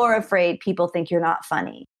 You're afraid people think you're not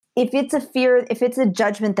funny. If it's a fear, if it's a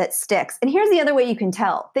judgment that sticks, and here's the other way you can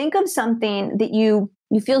tell. Think of something that you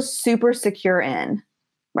feel super secure in,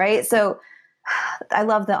 right? So I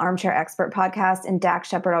love the Armchair Expert podcast, and Dax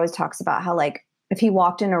Shepard always talks about how like if he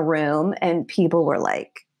walked in a room and people were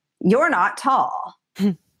like, you're not tall.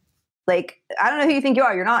 Like, I don't know who you think you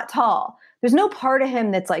are. You're not tall. There's no part of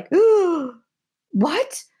him that's like, ooh,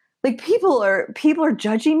 what? Like people are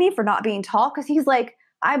judging me for not being tall. Cause he's like,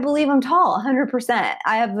 I believe I'm tall 100%.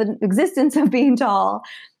 I have an existence of being tall.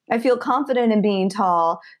 I feel confident in being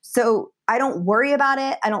tall. So I don't worry about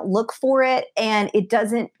it. I don't look for it. And it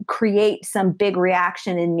doesn't create some big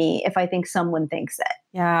reaction in me if I think someone thinks it.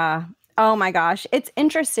 Yeah. Oh my gosh. It's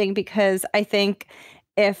interesting because I think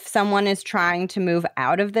if someone is trying to move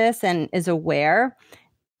out of this and is aware,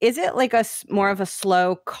 is it like more of a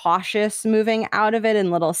slow, cautious moving out of it in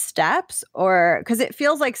little steps? Or because it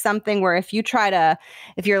feels like something where if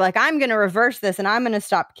you're like, I'm going to reverse this and I'm going to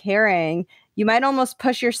stop caring, you might almost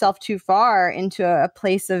push yourself too far into a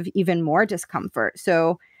place of even more discomfort.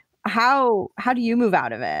 So how do you move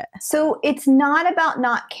out of it? So it's not about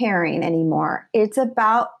not caring anymore. It's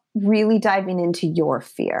about really diving into your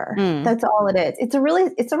fear. That's all it is. It's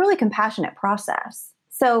a really compassionate process.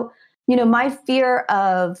 So, my fear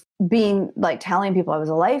of being like telling people I was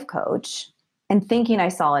a life coach and thinking I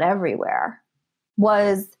saw it everywhere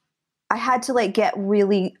was I had to like get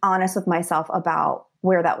really honest with myself about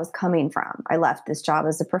where that was coming from. I left this job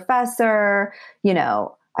as a professor, I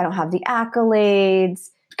don't have the accolades.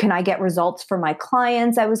 Can I get results for my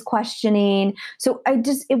clients? I was questioning. So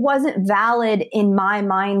it wasn't valid in my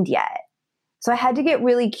mind yet. So I had to get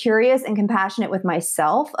really curious and compassionate with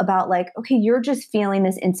myself about like, okay, you're just feeling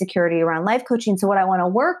this insecurity around life coaching. So what I want to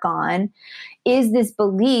work on is this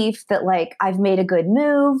belief that like I've made a good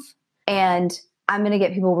move and I'm going to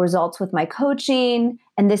get people results with my coaching.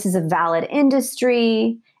 And this is a valid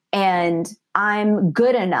industry and I'm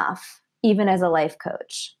good enough even as a life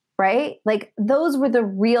coach, right? Like those were the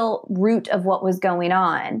real root of what was going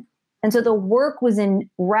on. And so the work was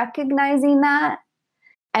in recognizing that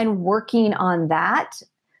and working on that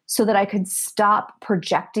so that I could stop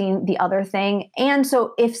projecting the other thing. And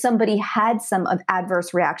so if somebody had some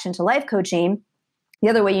adverse reaction to life coaching, the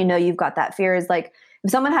other way you've got that fear is like,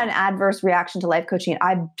 if someone had an adverse reaction to life coaching,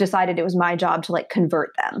 I decided it was my job to like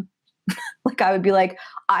convert them. Like I would be like,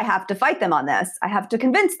 I have to fight them on this. I have to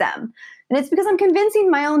convince them. And it's because I'm convincing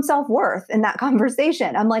my own self-worth in that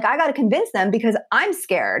conversation. I'm like, I got to convince them because I'm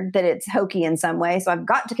scared that it's hokey in some way. So I've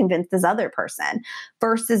got to convince this other person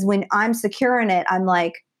versus when I'm secure in it, I'm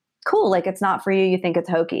like, cool. Like it's not for you. You think it's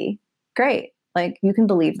hokey. Great. Like you can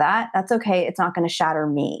believe that. That's okay. It's not going to shatter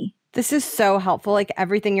me. This is so helpful. Like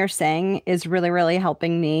everything you're saying is really, really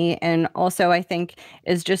helping me. And also I think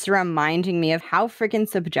is just reminding me of how freaking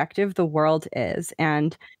subjective the world is.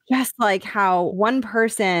 And just like how one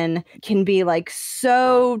person can be like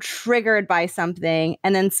so triggered by something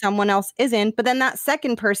and then someone else isn't, but then that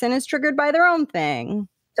second person is triggered by their own thing.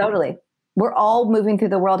 Totally. We're all moving through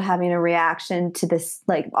the world having a reaction to this,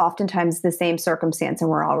 like oftentimes the same circumstance, and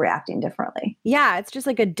we're all reacting differently. Yeah, it's just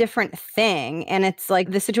like a different thing. And it's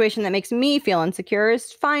like the situation that makes me feel insecure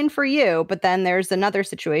is fine for you. But then there's another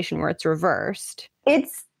situation where it's reversed.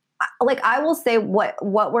 It's like, I will say what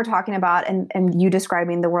we're talking about and you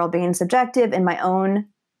describing the world being subjective and my own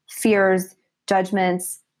fears,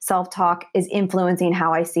 judgments, self-talk is influencing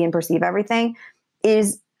how I see and perceive everything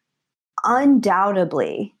is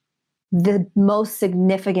undoubtedly the most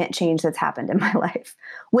significant change that's happened in my life.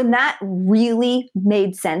 When that really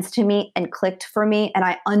made sense to me and clicked for me, and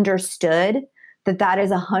I understood that that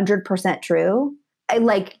is 100% true, it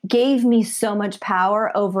like gave me so much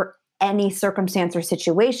power over any circumstance or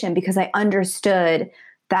situation because I understood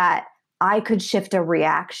that I could shift a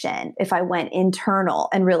reaction if I went internal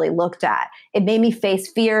and really looked at. It made me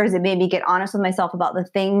face fears. It made me get honest with myself about the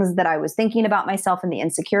things that I was thinking about myself and the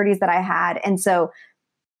insecurities that I had. And so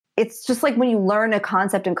it's just like when you learn a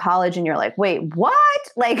concept in college and you're like, wait, what?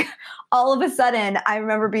 Like all of a sudden I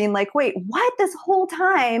remember being like, wait, what? This whole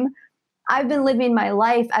time I've been living my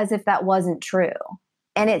life as if that wasn't true.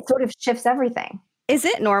 And it sort of shifts everything. Is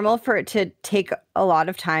it normal for it to take a lot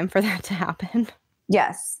of time for that to happen?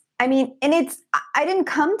 Yes. I mean, and I didn't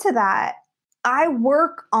come to that. I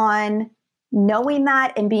work on knowing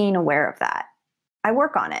that and being aware of that. I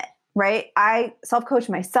work on it, right? I self-coach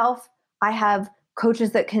myself. I have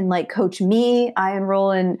coaches that can like coach me. I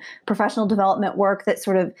enroll in professional development work that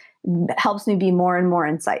sort of helps me be more and more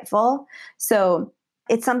insightful. So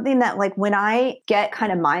it's something that like when I get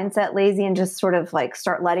kind of mindset lazy and just sort of like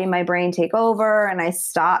start letting my brain take over and I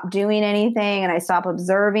stop doing anything and I stop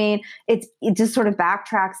observing, it just sort of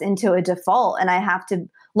backtracks into a default. And I have to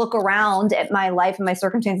look around at my life and my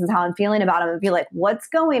circumstances, how I'm feeling about them and be like, what's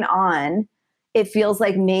going on? It feels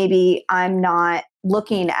like maybe I'm not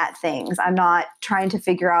looking at things. I'm not trying to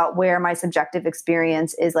figure out where my subjective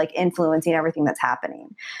experience is like influencing everything that's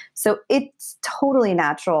happening. So it's totally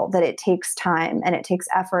natural that it takes time and it takes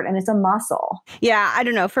effort and it's a muscle. Yeah, I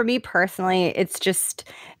don't know. For me personally,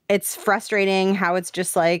 it's frustrating how it's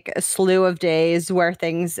just like a slew of days where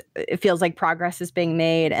it feels like progress is being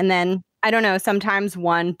made. And then I don't know, sometimes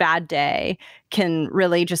one bad day can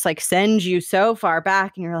really just like send you so far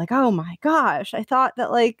back and you're like, oh my gosh, I thought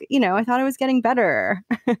that I thought I was getting better.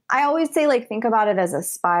 I always say like, think about it as a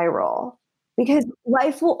spiral Because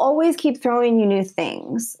life will always keep throwing you new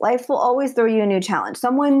things. Life will always throw you a new challenge.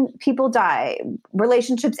 People die,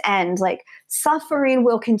 relationships end, like suffering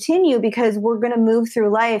will continue because we're going to move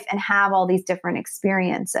through life and have all these different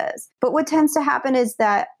experiences. But what tends to happen is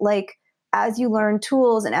that, like, as you learn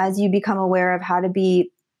tools and as you become aware of how to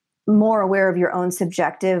be more aware of your own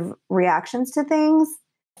subjective reactions to things,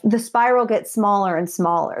 the spiral gets smaller and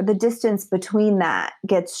smaller. The distance between that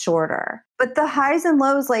gets shorter. But the highs and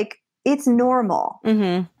lows, like, it's normal.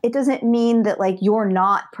 Mm-hmm. It doesn't mean that, like, you're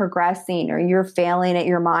not progressing or you're failing at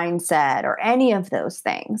your mindset or any of those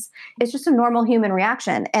things. It's just a normal human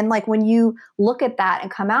reaction. And, like, when you look at that and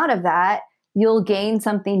come out of that, you'll gain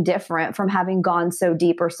something different from having gone so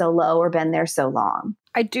deep or so low or been there so long.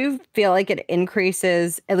 I do feel like it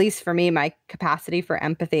increases, at least for me, my capacity for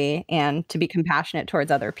empathy and to be compassionate towards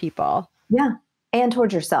other people. Yeah. And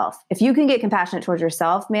towards yourself. If you can get compassionate towards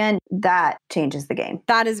yourself, man, that changes the game.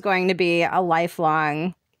 That is going to be a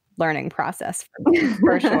lifelong learning process for me,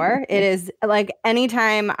 for sure. It is like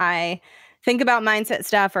anytime I think about mindset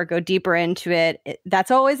stuff or go deeper into it,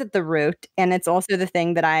 that's always at the root. And it's also the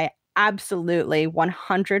thing that I absolutely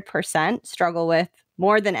 100% struggle with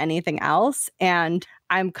more than anything else. And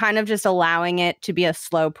I'm kind of just allowing it to be a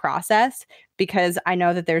slow process because I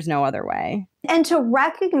know that there's no other way. And to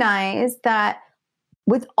recognize that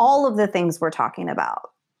with all of the things we're talking about,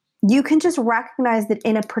 you can just recognize that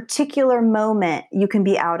in a particular moment, you can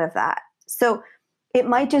be out of that. So it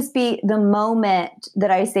might just be the moment that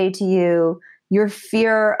I say to you, your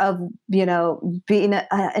fear of, being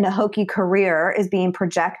in a hokey career is being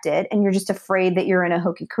projected, and you're just afraid that you're in a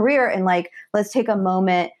hokey career. And, like, let's take a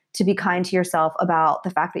moment to be kind to yourself about the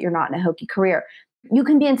fact that you're not in a hokey career. You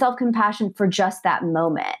can be in self-compassion for just that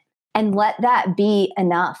moment. And let that be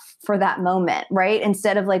enough for that moment, right?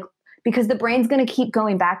 Instead of, like, because the brain's going to keep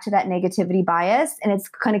going back to that negativity bias, and it's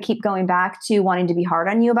going to keep going back to wanting to be hard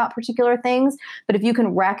on you about particular things. But if you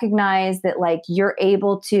can recognize that, like, you're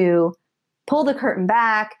able to pull the curtain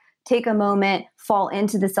back, take a moment, fall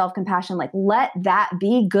into the self-compassion, like, let that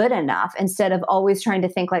be good enough instead of always trying to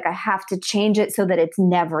think, like, I have to change it so that it's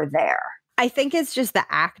never there. I think it's just the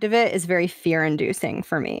act of it is very fear-inducing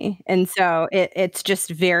for me. And so it's just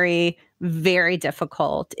very, very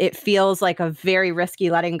difficult. It feels like a very risky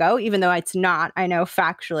letting go, even though it's not. I know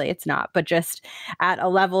factually it's not, but just at a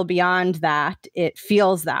level beyond that, it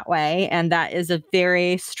feels that way. And that is a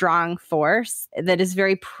very strong force that is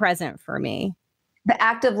very present for me. The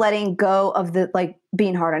act of letting go of the, like,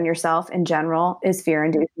 being hard on yourself in general is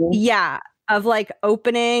fear-inducing. Yeah. Of, like,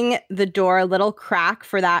 opening the door a little crack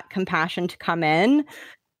for that compassion to come in.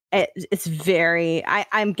 It's very,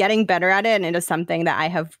 I'm getting better at it. And it is something that I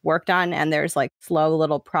have worked on, and there's, like, slow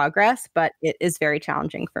little progress, but it is very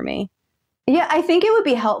challenging for me. Yeah, I think it would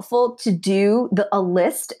be helpful to do a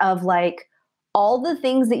list of, like, all the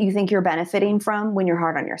things that you think you're benefiting from when you're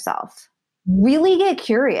hard on yourself. Really get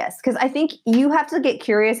curious, because I think you have to get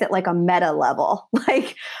curious at, like, a meta level.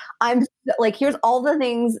 Like, I'm like, here's all the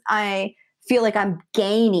things I feel like I'm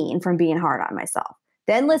gaining from being hard on myself.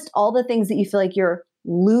 Then list all the things that you feel like you're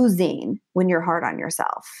losing when you're hard on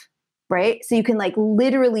yourself, right? So you can, like,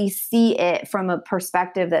 literally see it from a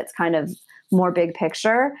perspective that's kind of more big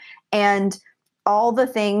picture, and all the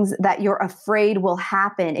things that you're afraid will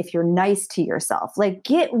happen if you're nice to yourself. Like,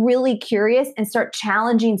 get really curious and start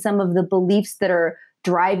challenging some of the beliefs that are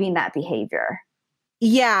driving that behavior.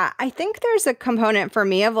 Yeah, I think there's a component for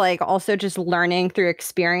me of, like, also just learning through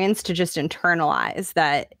experience to just internalize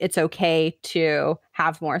that it's okay to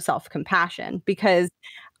have more self-compassion, because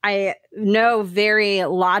I know very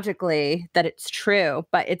logically that it's true,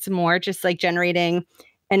 but it's more just, like, generating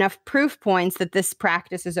enough proof points that this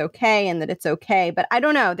practice is okay and that it's okay. But I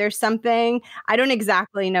don't know. There's something, I don't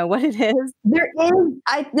exactly know what it is. There is,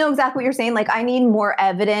 I know exactly what you're saying. Like, I need more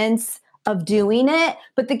evidence of doing it.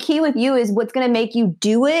 But the key with you is what's going to make you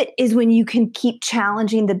do it is when you can keep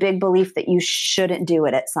challenging the big belief that you shouldn't do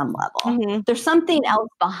it at some level. Mm-hmm. There's something else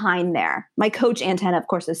behind there. My coach antenna, of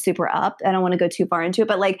course, is super up. I don't want to go too far into it,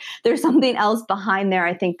 but, like, there's something else behind there,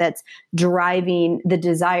 I think, that's driving the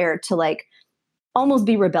desire to, like, almost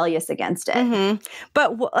be rebellious against it. Mm-hmm.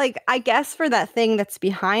 But like, I guess for that thing that's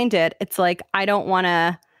behind it, it's like, I don't want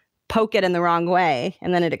to poke it in the wrong way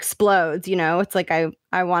and then it explodes, It's like,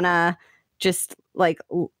 I want to just, like,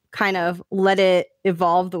 kind of let it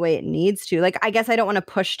evolve the way it needs to. Like, I guess I don't want to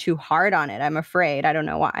push too hard on it. I'm afraid. I don't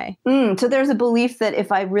know why. So there's a belief that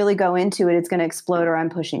if I really go into it, it's going to explode, or I'm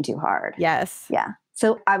pushing too hard. Yes. Yeah.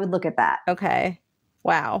 So I would look at that. Okay.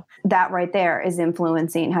 Wow. That right there is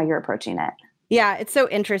influencing how you're approaching it. Yeah, it's so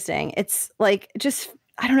interesting. It's like, just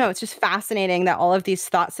I don't know, it's just fascinating that all of these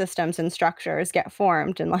thought systems and structures get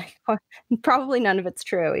formed and like probably none of it's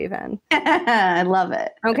true even. I love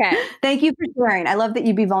it. Okay. Thank you for sharing. I love that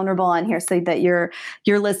you be vulnerable on here so that your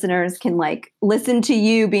listeners can like listen to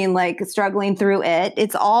you being like struggling through it.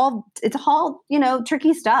 It's all,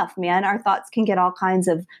 tricky stuff, man. Our thoughts can get all kinds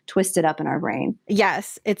of twisted up in our brain.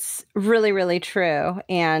 Yes, it's really, really true.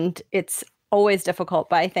 And it's always difficult.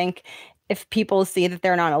 But I think if people see that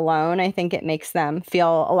they're not alone, I think it makes them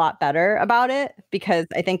feel a lot better about it. Because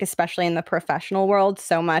I think, especially in the professional world,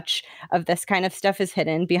 so much of this kind of stuff is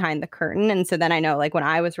hidden behind the curtain. And so then I know, like, when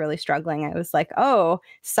I was really struggling, I was like, oh,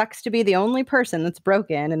 sucks to be the only person that's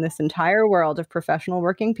broken in this entire world of professional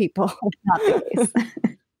working people. Not the case.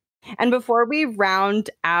 And before we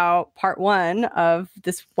round out part one of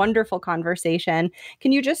this wonderful conversation,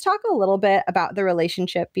 can you just talk a little bit about the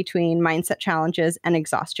relationship between mindset challenges and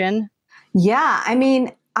exhaustion? Yeah. I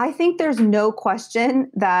mean, I think there's no question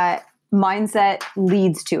that mindset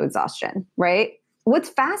leads to exhaustion, right? What's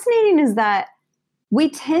fascinating is that we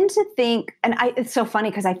tend to think, and it's so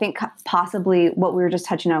funny because I think possibly what we were just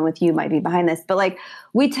touching on with you might be behind this, but like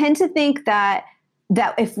we tend to think that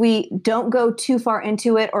if we don't go too far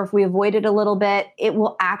into it or if we avoid it a little bit, it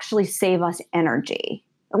will actually save us energy.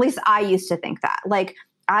 At least I used to think that. Like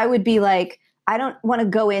I would be like, I don't want to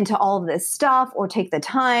go into all of this stuff or take the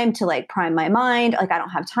time to like prime my mind. Like I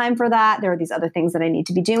don't have time for that. There are these other things that I need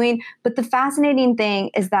to be doing. But the fascinating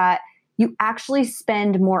thing is that you actually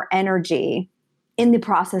spend more energy in the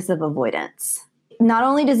process of avoidance. Not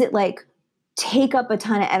only does it like take up a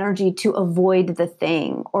ton of energy to avoid the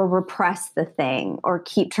thing or repress the thing or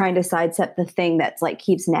keep trying to sidestep the thing that's like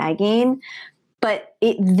keeps nagging, but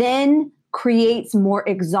it then creates more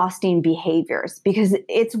exhausting behaviors because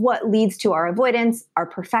it's what leads to our avoidance, our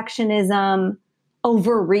perfectionism,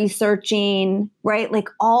 over researching, right? Like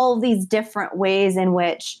all these different ways in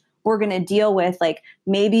which we're going to deal with, like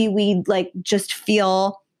maybe we like just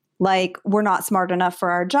feel like we're not smart enough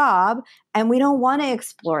for our job and we don't want to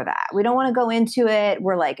explore that. We don't want to go into it.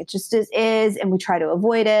 We're like, it just is. And we try to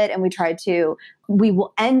avoid it. And we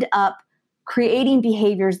will end up creating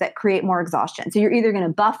behaviors that create more exhaustion. So you're either going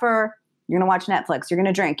to buffer, you're going to watch Netflix, you're going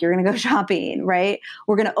to drink, you're going to go shopping, right?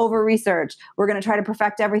 We're going to over research. We're going to try to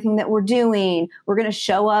perfect everything that we're doing. We're going to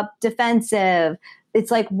show up defensive.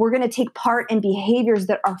 It's like, we're going to take part in behaviors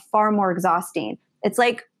that are far more exhausting. It's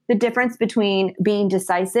like the difference between being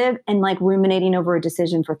decisive and like ruminating over a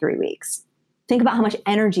decision for 3 weeks. Think about how much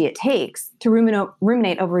energy it takes to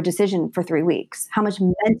ruminate over a decision for 3 weeks, how much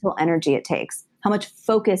mental energy it takes, how much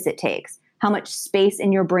focus it takes, how much space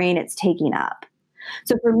in your brain it's taking up.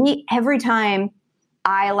 So for me, every time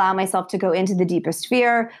I allow myself to go into the deepest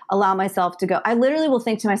fear, I literally will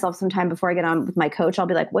think to myself sometime before I get on with my coach, I'll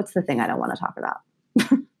be like, what's the thing I don't want to talk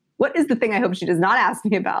about? What is the thing I hope she does not ask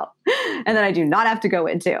me about and that I do not have to go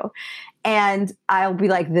into? And I'll be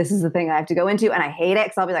like, this is the thing I have to go into. And I hate it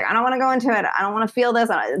because I'll be like, I don't want to go into it. I don't want to feel this.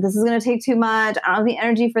 This is going to take too much. I don't have the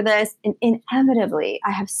energy for this. And inevitably,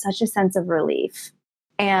 I have such a sense of relief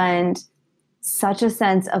and such a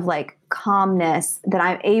sense of like calmness that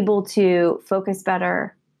I'm able to focus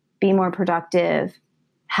better, be more productive,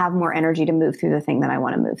 have more energy to move through the thing that I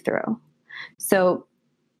want to move through. So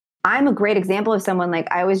I'm a great example of someone, like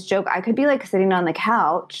I always joke, I could be like sitting on the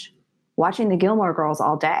couch watching the Gilmore Girls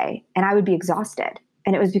all day and I would be exhausted.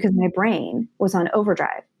 And it was because my brain was on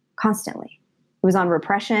overdrive constantly. It was on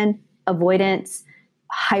repression, avoidance,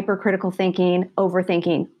 hypercritical thinking,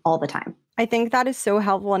 overthinking all the time. I think that is so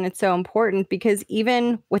helpful and it's so important because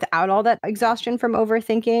even without all that exhaustion from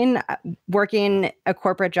overthinking, working a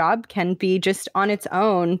corporate job can be just on its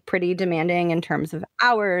own pretty demanding in terms of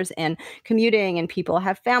hours and commuting, and people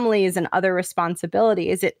have families and other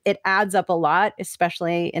responsibilities. It adds up a lot,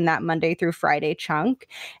 especially in that Monday through Friday chunk.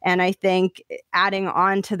 And I think adding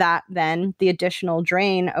on to that, then the additional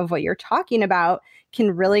drain of what you're talking about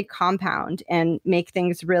can really compound and make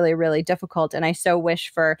things really, really difficult. And I so wish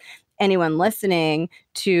for anyone listening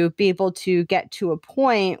to be able to get to a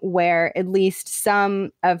point where at least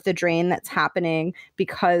some of the drain that's happening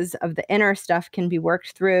because of the inner stuff can be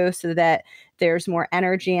worked through so that there's more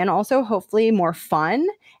energy and also hopefully more fun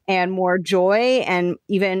and more joy and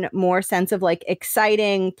even more sense of like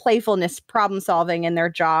exciting playfulness, problem solving in their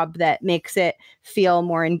job that makes it feel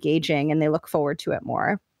more engaging and they look forward to it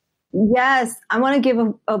more. Yes. I want to give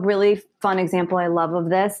a really fun example I love of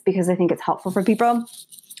this because I think it's helpful for people.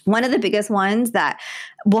 One of the biggest ones that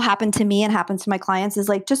will happen to me and happens to my clients is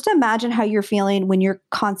like, just imagine how you're feeling when you're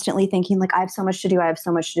constantly thinking like, I have so much to do. I have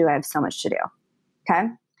so much to do. I have so much to do. Okay.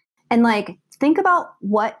 And like, think about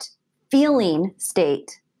what feeling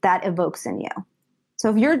state that evokes in you. So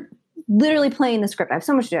if you're literally playing the script. I have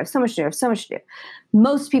so much to do. I have so much to do. I have so much to do.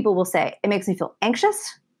 Most people will say it makes me feel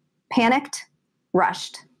anxious, panicked,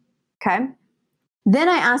 rushed. Okay. Then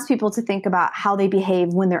I ask people to think about how they behave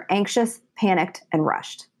when they're anxious, panicked, and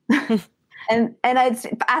rushed. And it's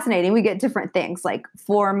fascinating. We get different things. Like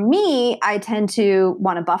for me, I tend to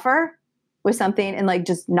want to buffer with something and like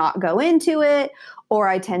just not go into it. Or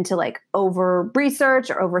I tend to like over research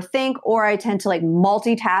or overthink, or I tend to like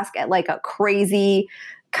multitask at like a crazy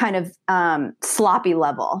kind of sloppy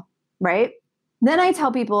level, right? Then I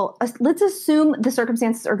tell people, let's assume the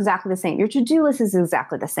circumstances are exactly the same. Your to-do list is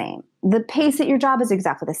exactly the same. The pace at your job is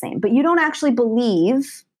exactly the same, but you don't actually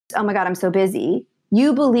believe, oh my God, I'm so busy.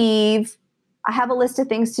 You believe, I have a list of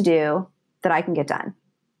things to do that I can get done.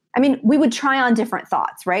 I mean, we would try on different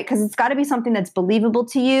thoughts, right? Because it's got to be something that's believable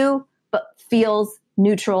to you, but feels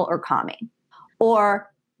neutral or calming.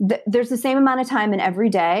 Or there's the same amount of time in every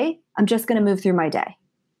day. I'm just going to move through my day.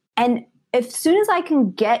 And as soon as I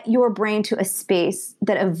can get your brain to a space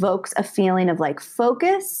that evokes a feeling of like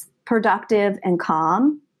focus, productive, and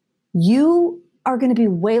calm, you are going to be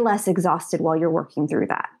way less exhausted while you're working through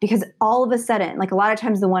that. Because all of a sudden, like a lot of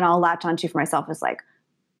times the one I'll latch onto for myself is like,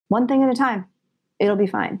 one thing at a time. It'll be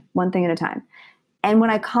fine. One thing at a time. And when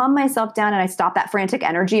I calm myself down and I stop that frantic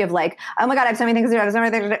energy of like, oh my God, I have so many things to do. I have so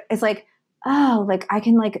many things to do. It's like, oh, like I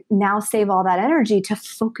can like now save all that energy to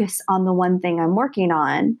focus on the one thing I'm working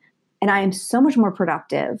on. And I am so much more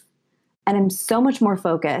productive and I'm so much more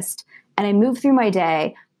focused. And I move through my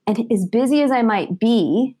day, and as busy as I might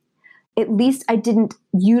be, at least I didn't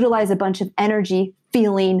utilize a bunch of energy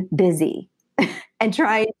feeling busy and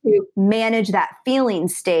trying to manage that feeling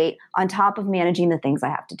state on top of managing the things I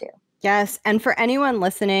have to do. Yes. And for anyone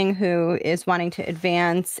listening who is wanting to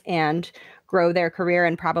advance and grow their career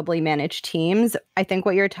and probably manage teams, I think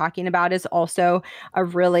what you're talking about is also a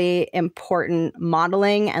really important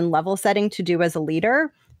modeling and level setting to do as a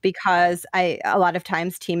leader. Because a lot of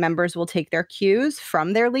times team members will take their cues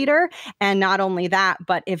from their leader. And not only that,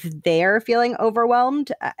 but if they're feeling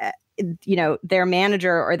overwhelmed, their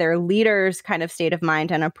manager or their leader's kind of state of mind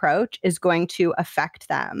and approach is going to affect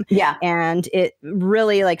them. Yeah. And it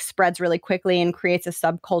really like spreads really quickly and creates a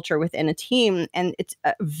subculture within a team. And it's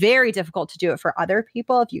very difficult to do it for other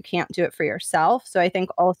people if you can't do it for yourself. So I think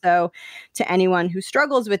also to anyone who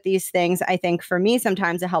struggles with these things, I think for me,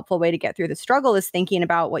 sometimes a helpful way to get through the struggle is thinking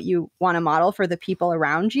about what you want to model for the people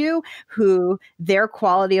around you, who their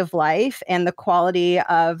quality of life and the quality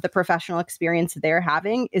of the professional experience they're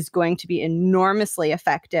having is going to be enormously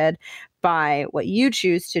affected by what you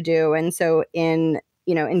choose to do. And so in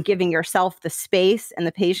giving yourself the space and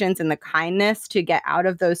the patience and the kindness to get out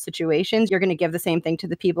of those situations, you're going to give the same thing to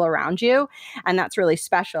the people around you. And that's really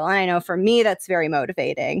special. And I know for me, that's very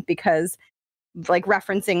motivating because like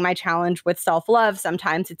referencing my challenge with self-love,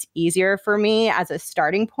 sometimes it's easier for me as a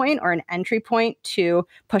starting point or an entry point to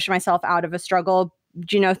push myself out of a struggle,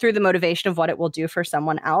 through the motivation of what it will do for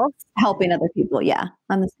someone else. Helping other people. Yeah.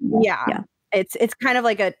 Yeah. It's kind of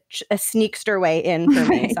like a sneakster way in for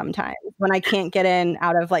me sometimes when I can't get in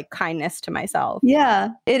out of like kindness to myself.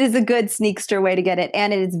 Yeah, it is a good sneakster way to get it.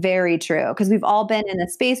 And it is very true because we've all been in a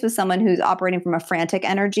space with someone who's operating from a frantic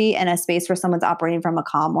energy and a space where someone's operating from a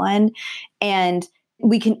calm one. And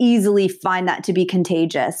we can easily find that to be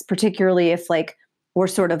contagious, particularly if like we're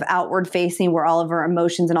sort of outward facing where all of our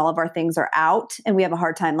emotions and all of our things are out and we have a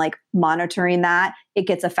hard time like monitoring that. It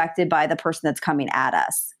gets affected by the person that's coming at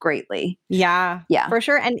us greatly. Yeah, for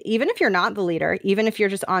sure. And even if you're not the leader, even if you're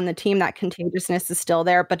just on the team, that contagiousness is still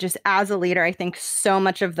there. But just as a leader, I think so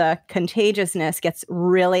much of the contagiousness gets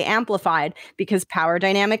really amplified because power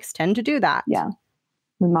dynamics tend to do that. Yeah,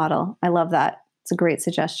 we model. I love that. It's a great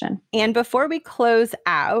suggestion. And before we close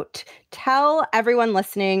out, tell everyone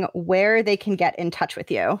listening where they can get in touch with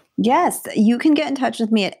you. Yes, you can get in touch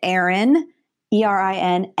with me at Erin,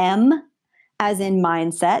 ERINM, as in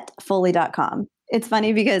mindset, Foley.com. It's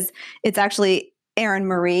funny because it's actually Erin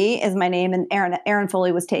Marie is my name and Erin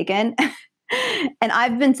Foley was taken. And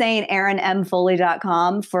I've been saying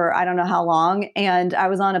ErinMFoley.com for I don't know how long. And I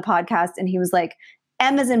was on a podcast and he was like,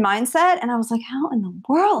 M as in mindset. And I was like, how in the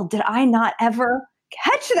world did I not ever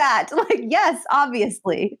catch that? Like, yes,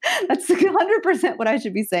 obviously. That's 100% what I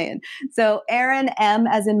should be saying. So Erin M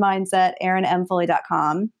as in mindset,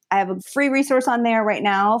 ErinMFoley.com. I have a free resource on there right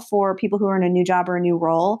now for people who are in a new job or a new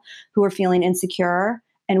role, who are feeling insecure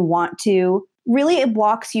and want to really, it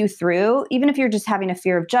walks you through, even if you're just having a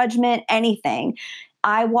fear of judgment, anything.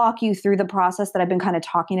 I walk you through the process that I've been kind of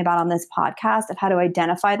talking about on this podcast of how to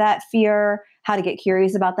identify that fear, how to get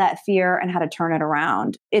curious about that fear, and how to turn it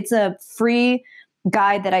around. It's a free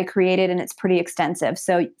guide that I created, and it's pretty extensive.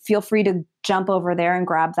 So feel free to jump over there and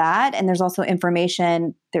grab that. And there's also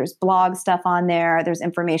information. There's blog stuff on there. There's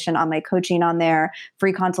information on my coaching on there,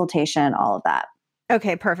 free consultation, all of that.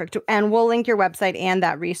 Okay, perfect. And we'll link your website and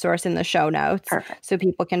that resource in the show notes. Perfect. So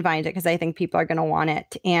people can find it, because I think people are going to want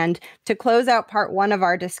it. And to close out part one of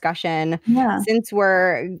our discussion, since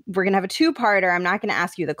we're going to have a two-parter, I'm not going to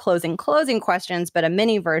ask you the closing questions, but a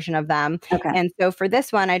mini version of them. Okay. And so for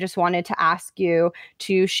this one, I just wanted to ask you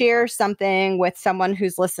to share something with someone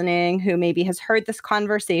who's listening, who maybe has heard this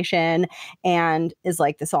conversation and is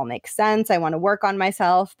like, this all makes sense. I want to work on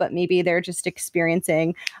myself, but maybe they're just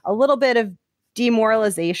experiencing a little bit of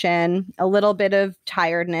demoralization, a little bit of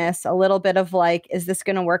tiredness, a little bit of like, is this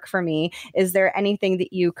going to work for me? Is there anything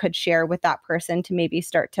that you could share with that person to maybe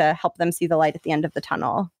start to help them see the light at the end of the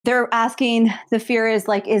tunnel? They're asking, the fear is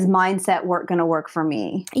like, is mindset work going to work for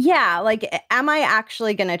me? Yeah. Like, am I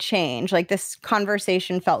actually going to change? Like, this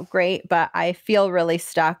conversation felt great, but I feel really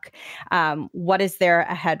stuck. What is there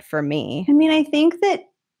ahead for me? I mean, I think that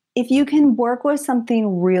if you can work with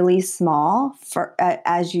something really small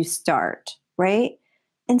as you start, right?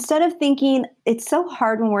 Instead of thinking, it's so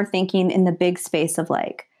hard when we're thinking in the big space of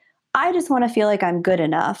like, I just want to feel like I'm good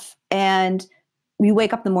enough. And you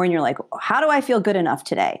wake up in the morning, you're like, how do I feel good enough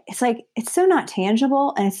today? It's like, it's so not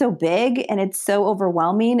tangible, and it's so big, and it's so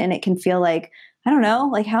overwhelming, and it can feel like, I don't know,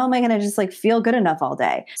 like, how am I going to just like feel good enough all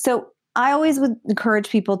day? So I always would encourage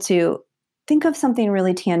people to think of something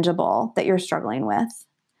really tangible that you're struggling with.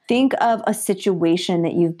 Think of a situation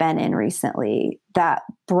that you've been in recently that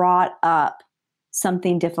brought up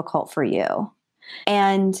something difficult for you.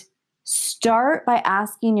 And start by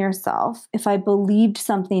asking yourself, if I believed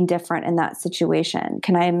something different in that situation,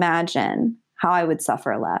 can I imagine how I would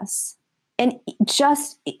suffer less? And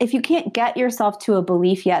just, if you can't get yourself to a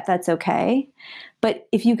belief yet, that's okay. But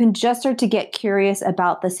if you can just start to get curious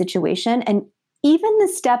about the situation, and even the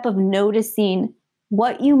step of noticing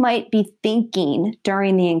what you might be thinking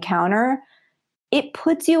during the encounter, it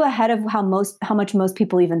puts you ahead of how much most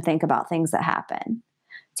people even think about things that happen.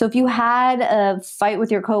 So if you had a fight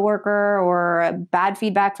with your coworker or bad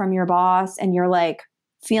feedback from your boss and you're like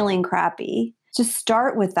feeling crappy, just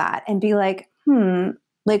start with that and be like,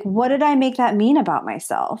 like, what did I make that mean about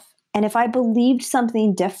myself? And if I believed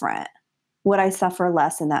something different, would I suffer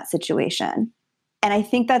less in that situation? And I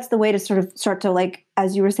think that's the way to sort of start to, like,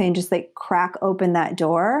 as you were saying, just like crack open that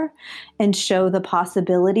door and show the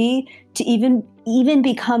possibility to even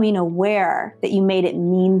becoming aware that you made it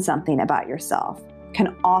mean something about yourself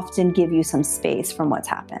can often give you some space from what's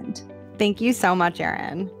happened. Thank you so much,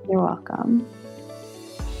 Erin. You're welcome.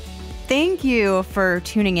 Thank you for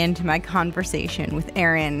tuning in to my conversation with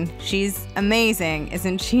Erin. She's amazing,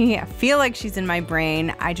 isn't she? I feel like she's in my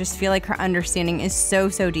brain. I just feel like her understanding is so,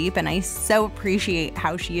 so deep, and I so appreciate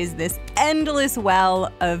how she is this endless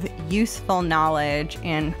well of useful knowledge,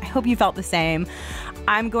 and I hope you felt the same.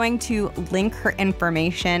 I'm going to link her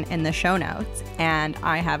information in the show notes, and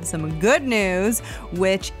I have some good news,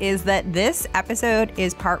 which is that this episode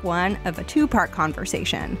is part one of a two-part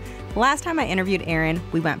conversation. Last time I interviewed Erin,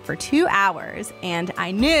 we went for 2 hours, and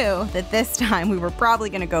I knew that this time we were probably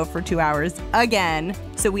going to go for 2 hours again.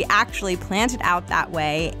 So we actually planned it out that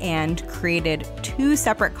way and created 2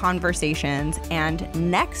 separate conversations. And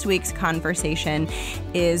next week's conversation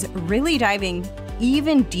is really diving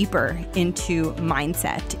even deeper into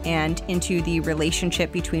mindset and into the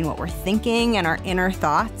relationship between what we're thinking and our inner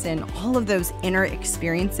thoughts and all of those inner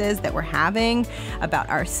experiences that we're having about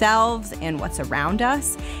ourselves and what's around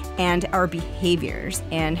us, and our behaviors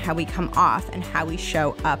and how we come off and how we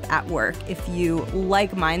show up at work. If you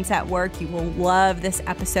like mindset work, you will love this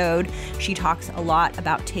episode. She talks a lot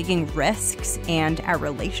about taking risks and our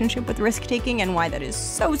relationship with risk taking and why that is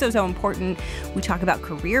so, so, so important. We talk about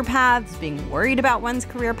career paths, being worried about one's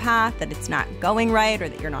career path, that it's not going right or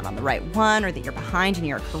that you're not on the right one or that you're behind in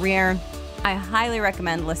your career. I highly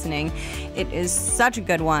recommend listening. It is such a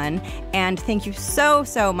good one. And thank you so,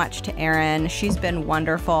 so much to Erin. She's been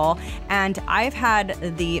wonderful. And I've had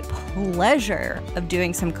the pleasure of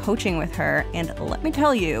doing some coaching with her. And let me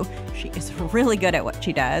tell you, she is really good at what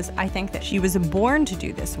she does. I think that she was born to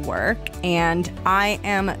do this work. And I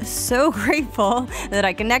am so grateful that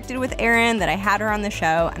I connected with Erin, that I had her on the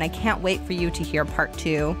show. And I can't wait for you to hear part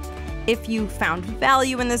 2. If you found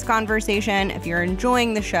value in this conversation, if you're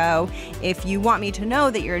enjoying the show, if you want me to know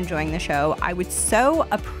that you're enjoying the show, I would so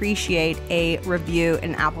appreciate a review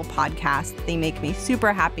in Apple Podcasts. They make me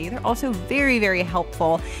super happy. They're also very, very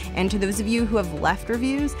helpful. And to those of you who have left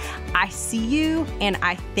reviews, I see you and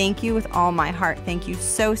I thank you with all my heart. Thank you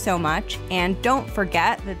so, so much. And don't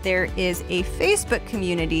forget that there is a Facebook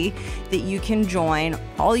community that you can join.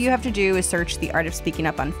 All you have to do is search The Art of Speaking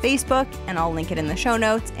Up on Facebook, and I'll link it in the show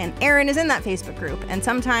notes. And Erin is in that Facebook group, and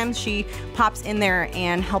sometimes she pops in there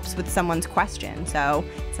and helps with someone's question. So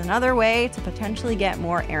it's another way to potentially get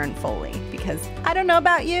more Erin Foley, because I don't know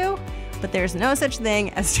about you, but there's no such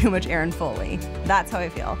thing as too much Erin Foley. That's how I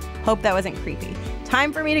feel. Hope that wasn't creepy.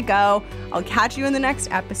 Time for me to go. I'll catch you in the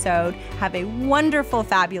next episode. Have a wonderful,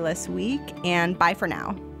 fabulous week, and bye for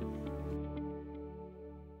now.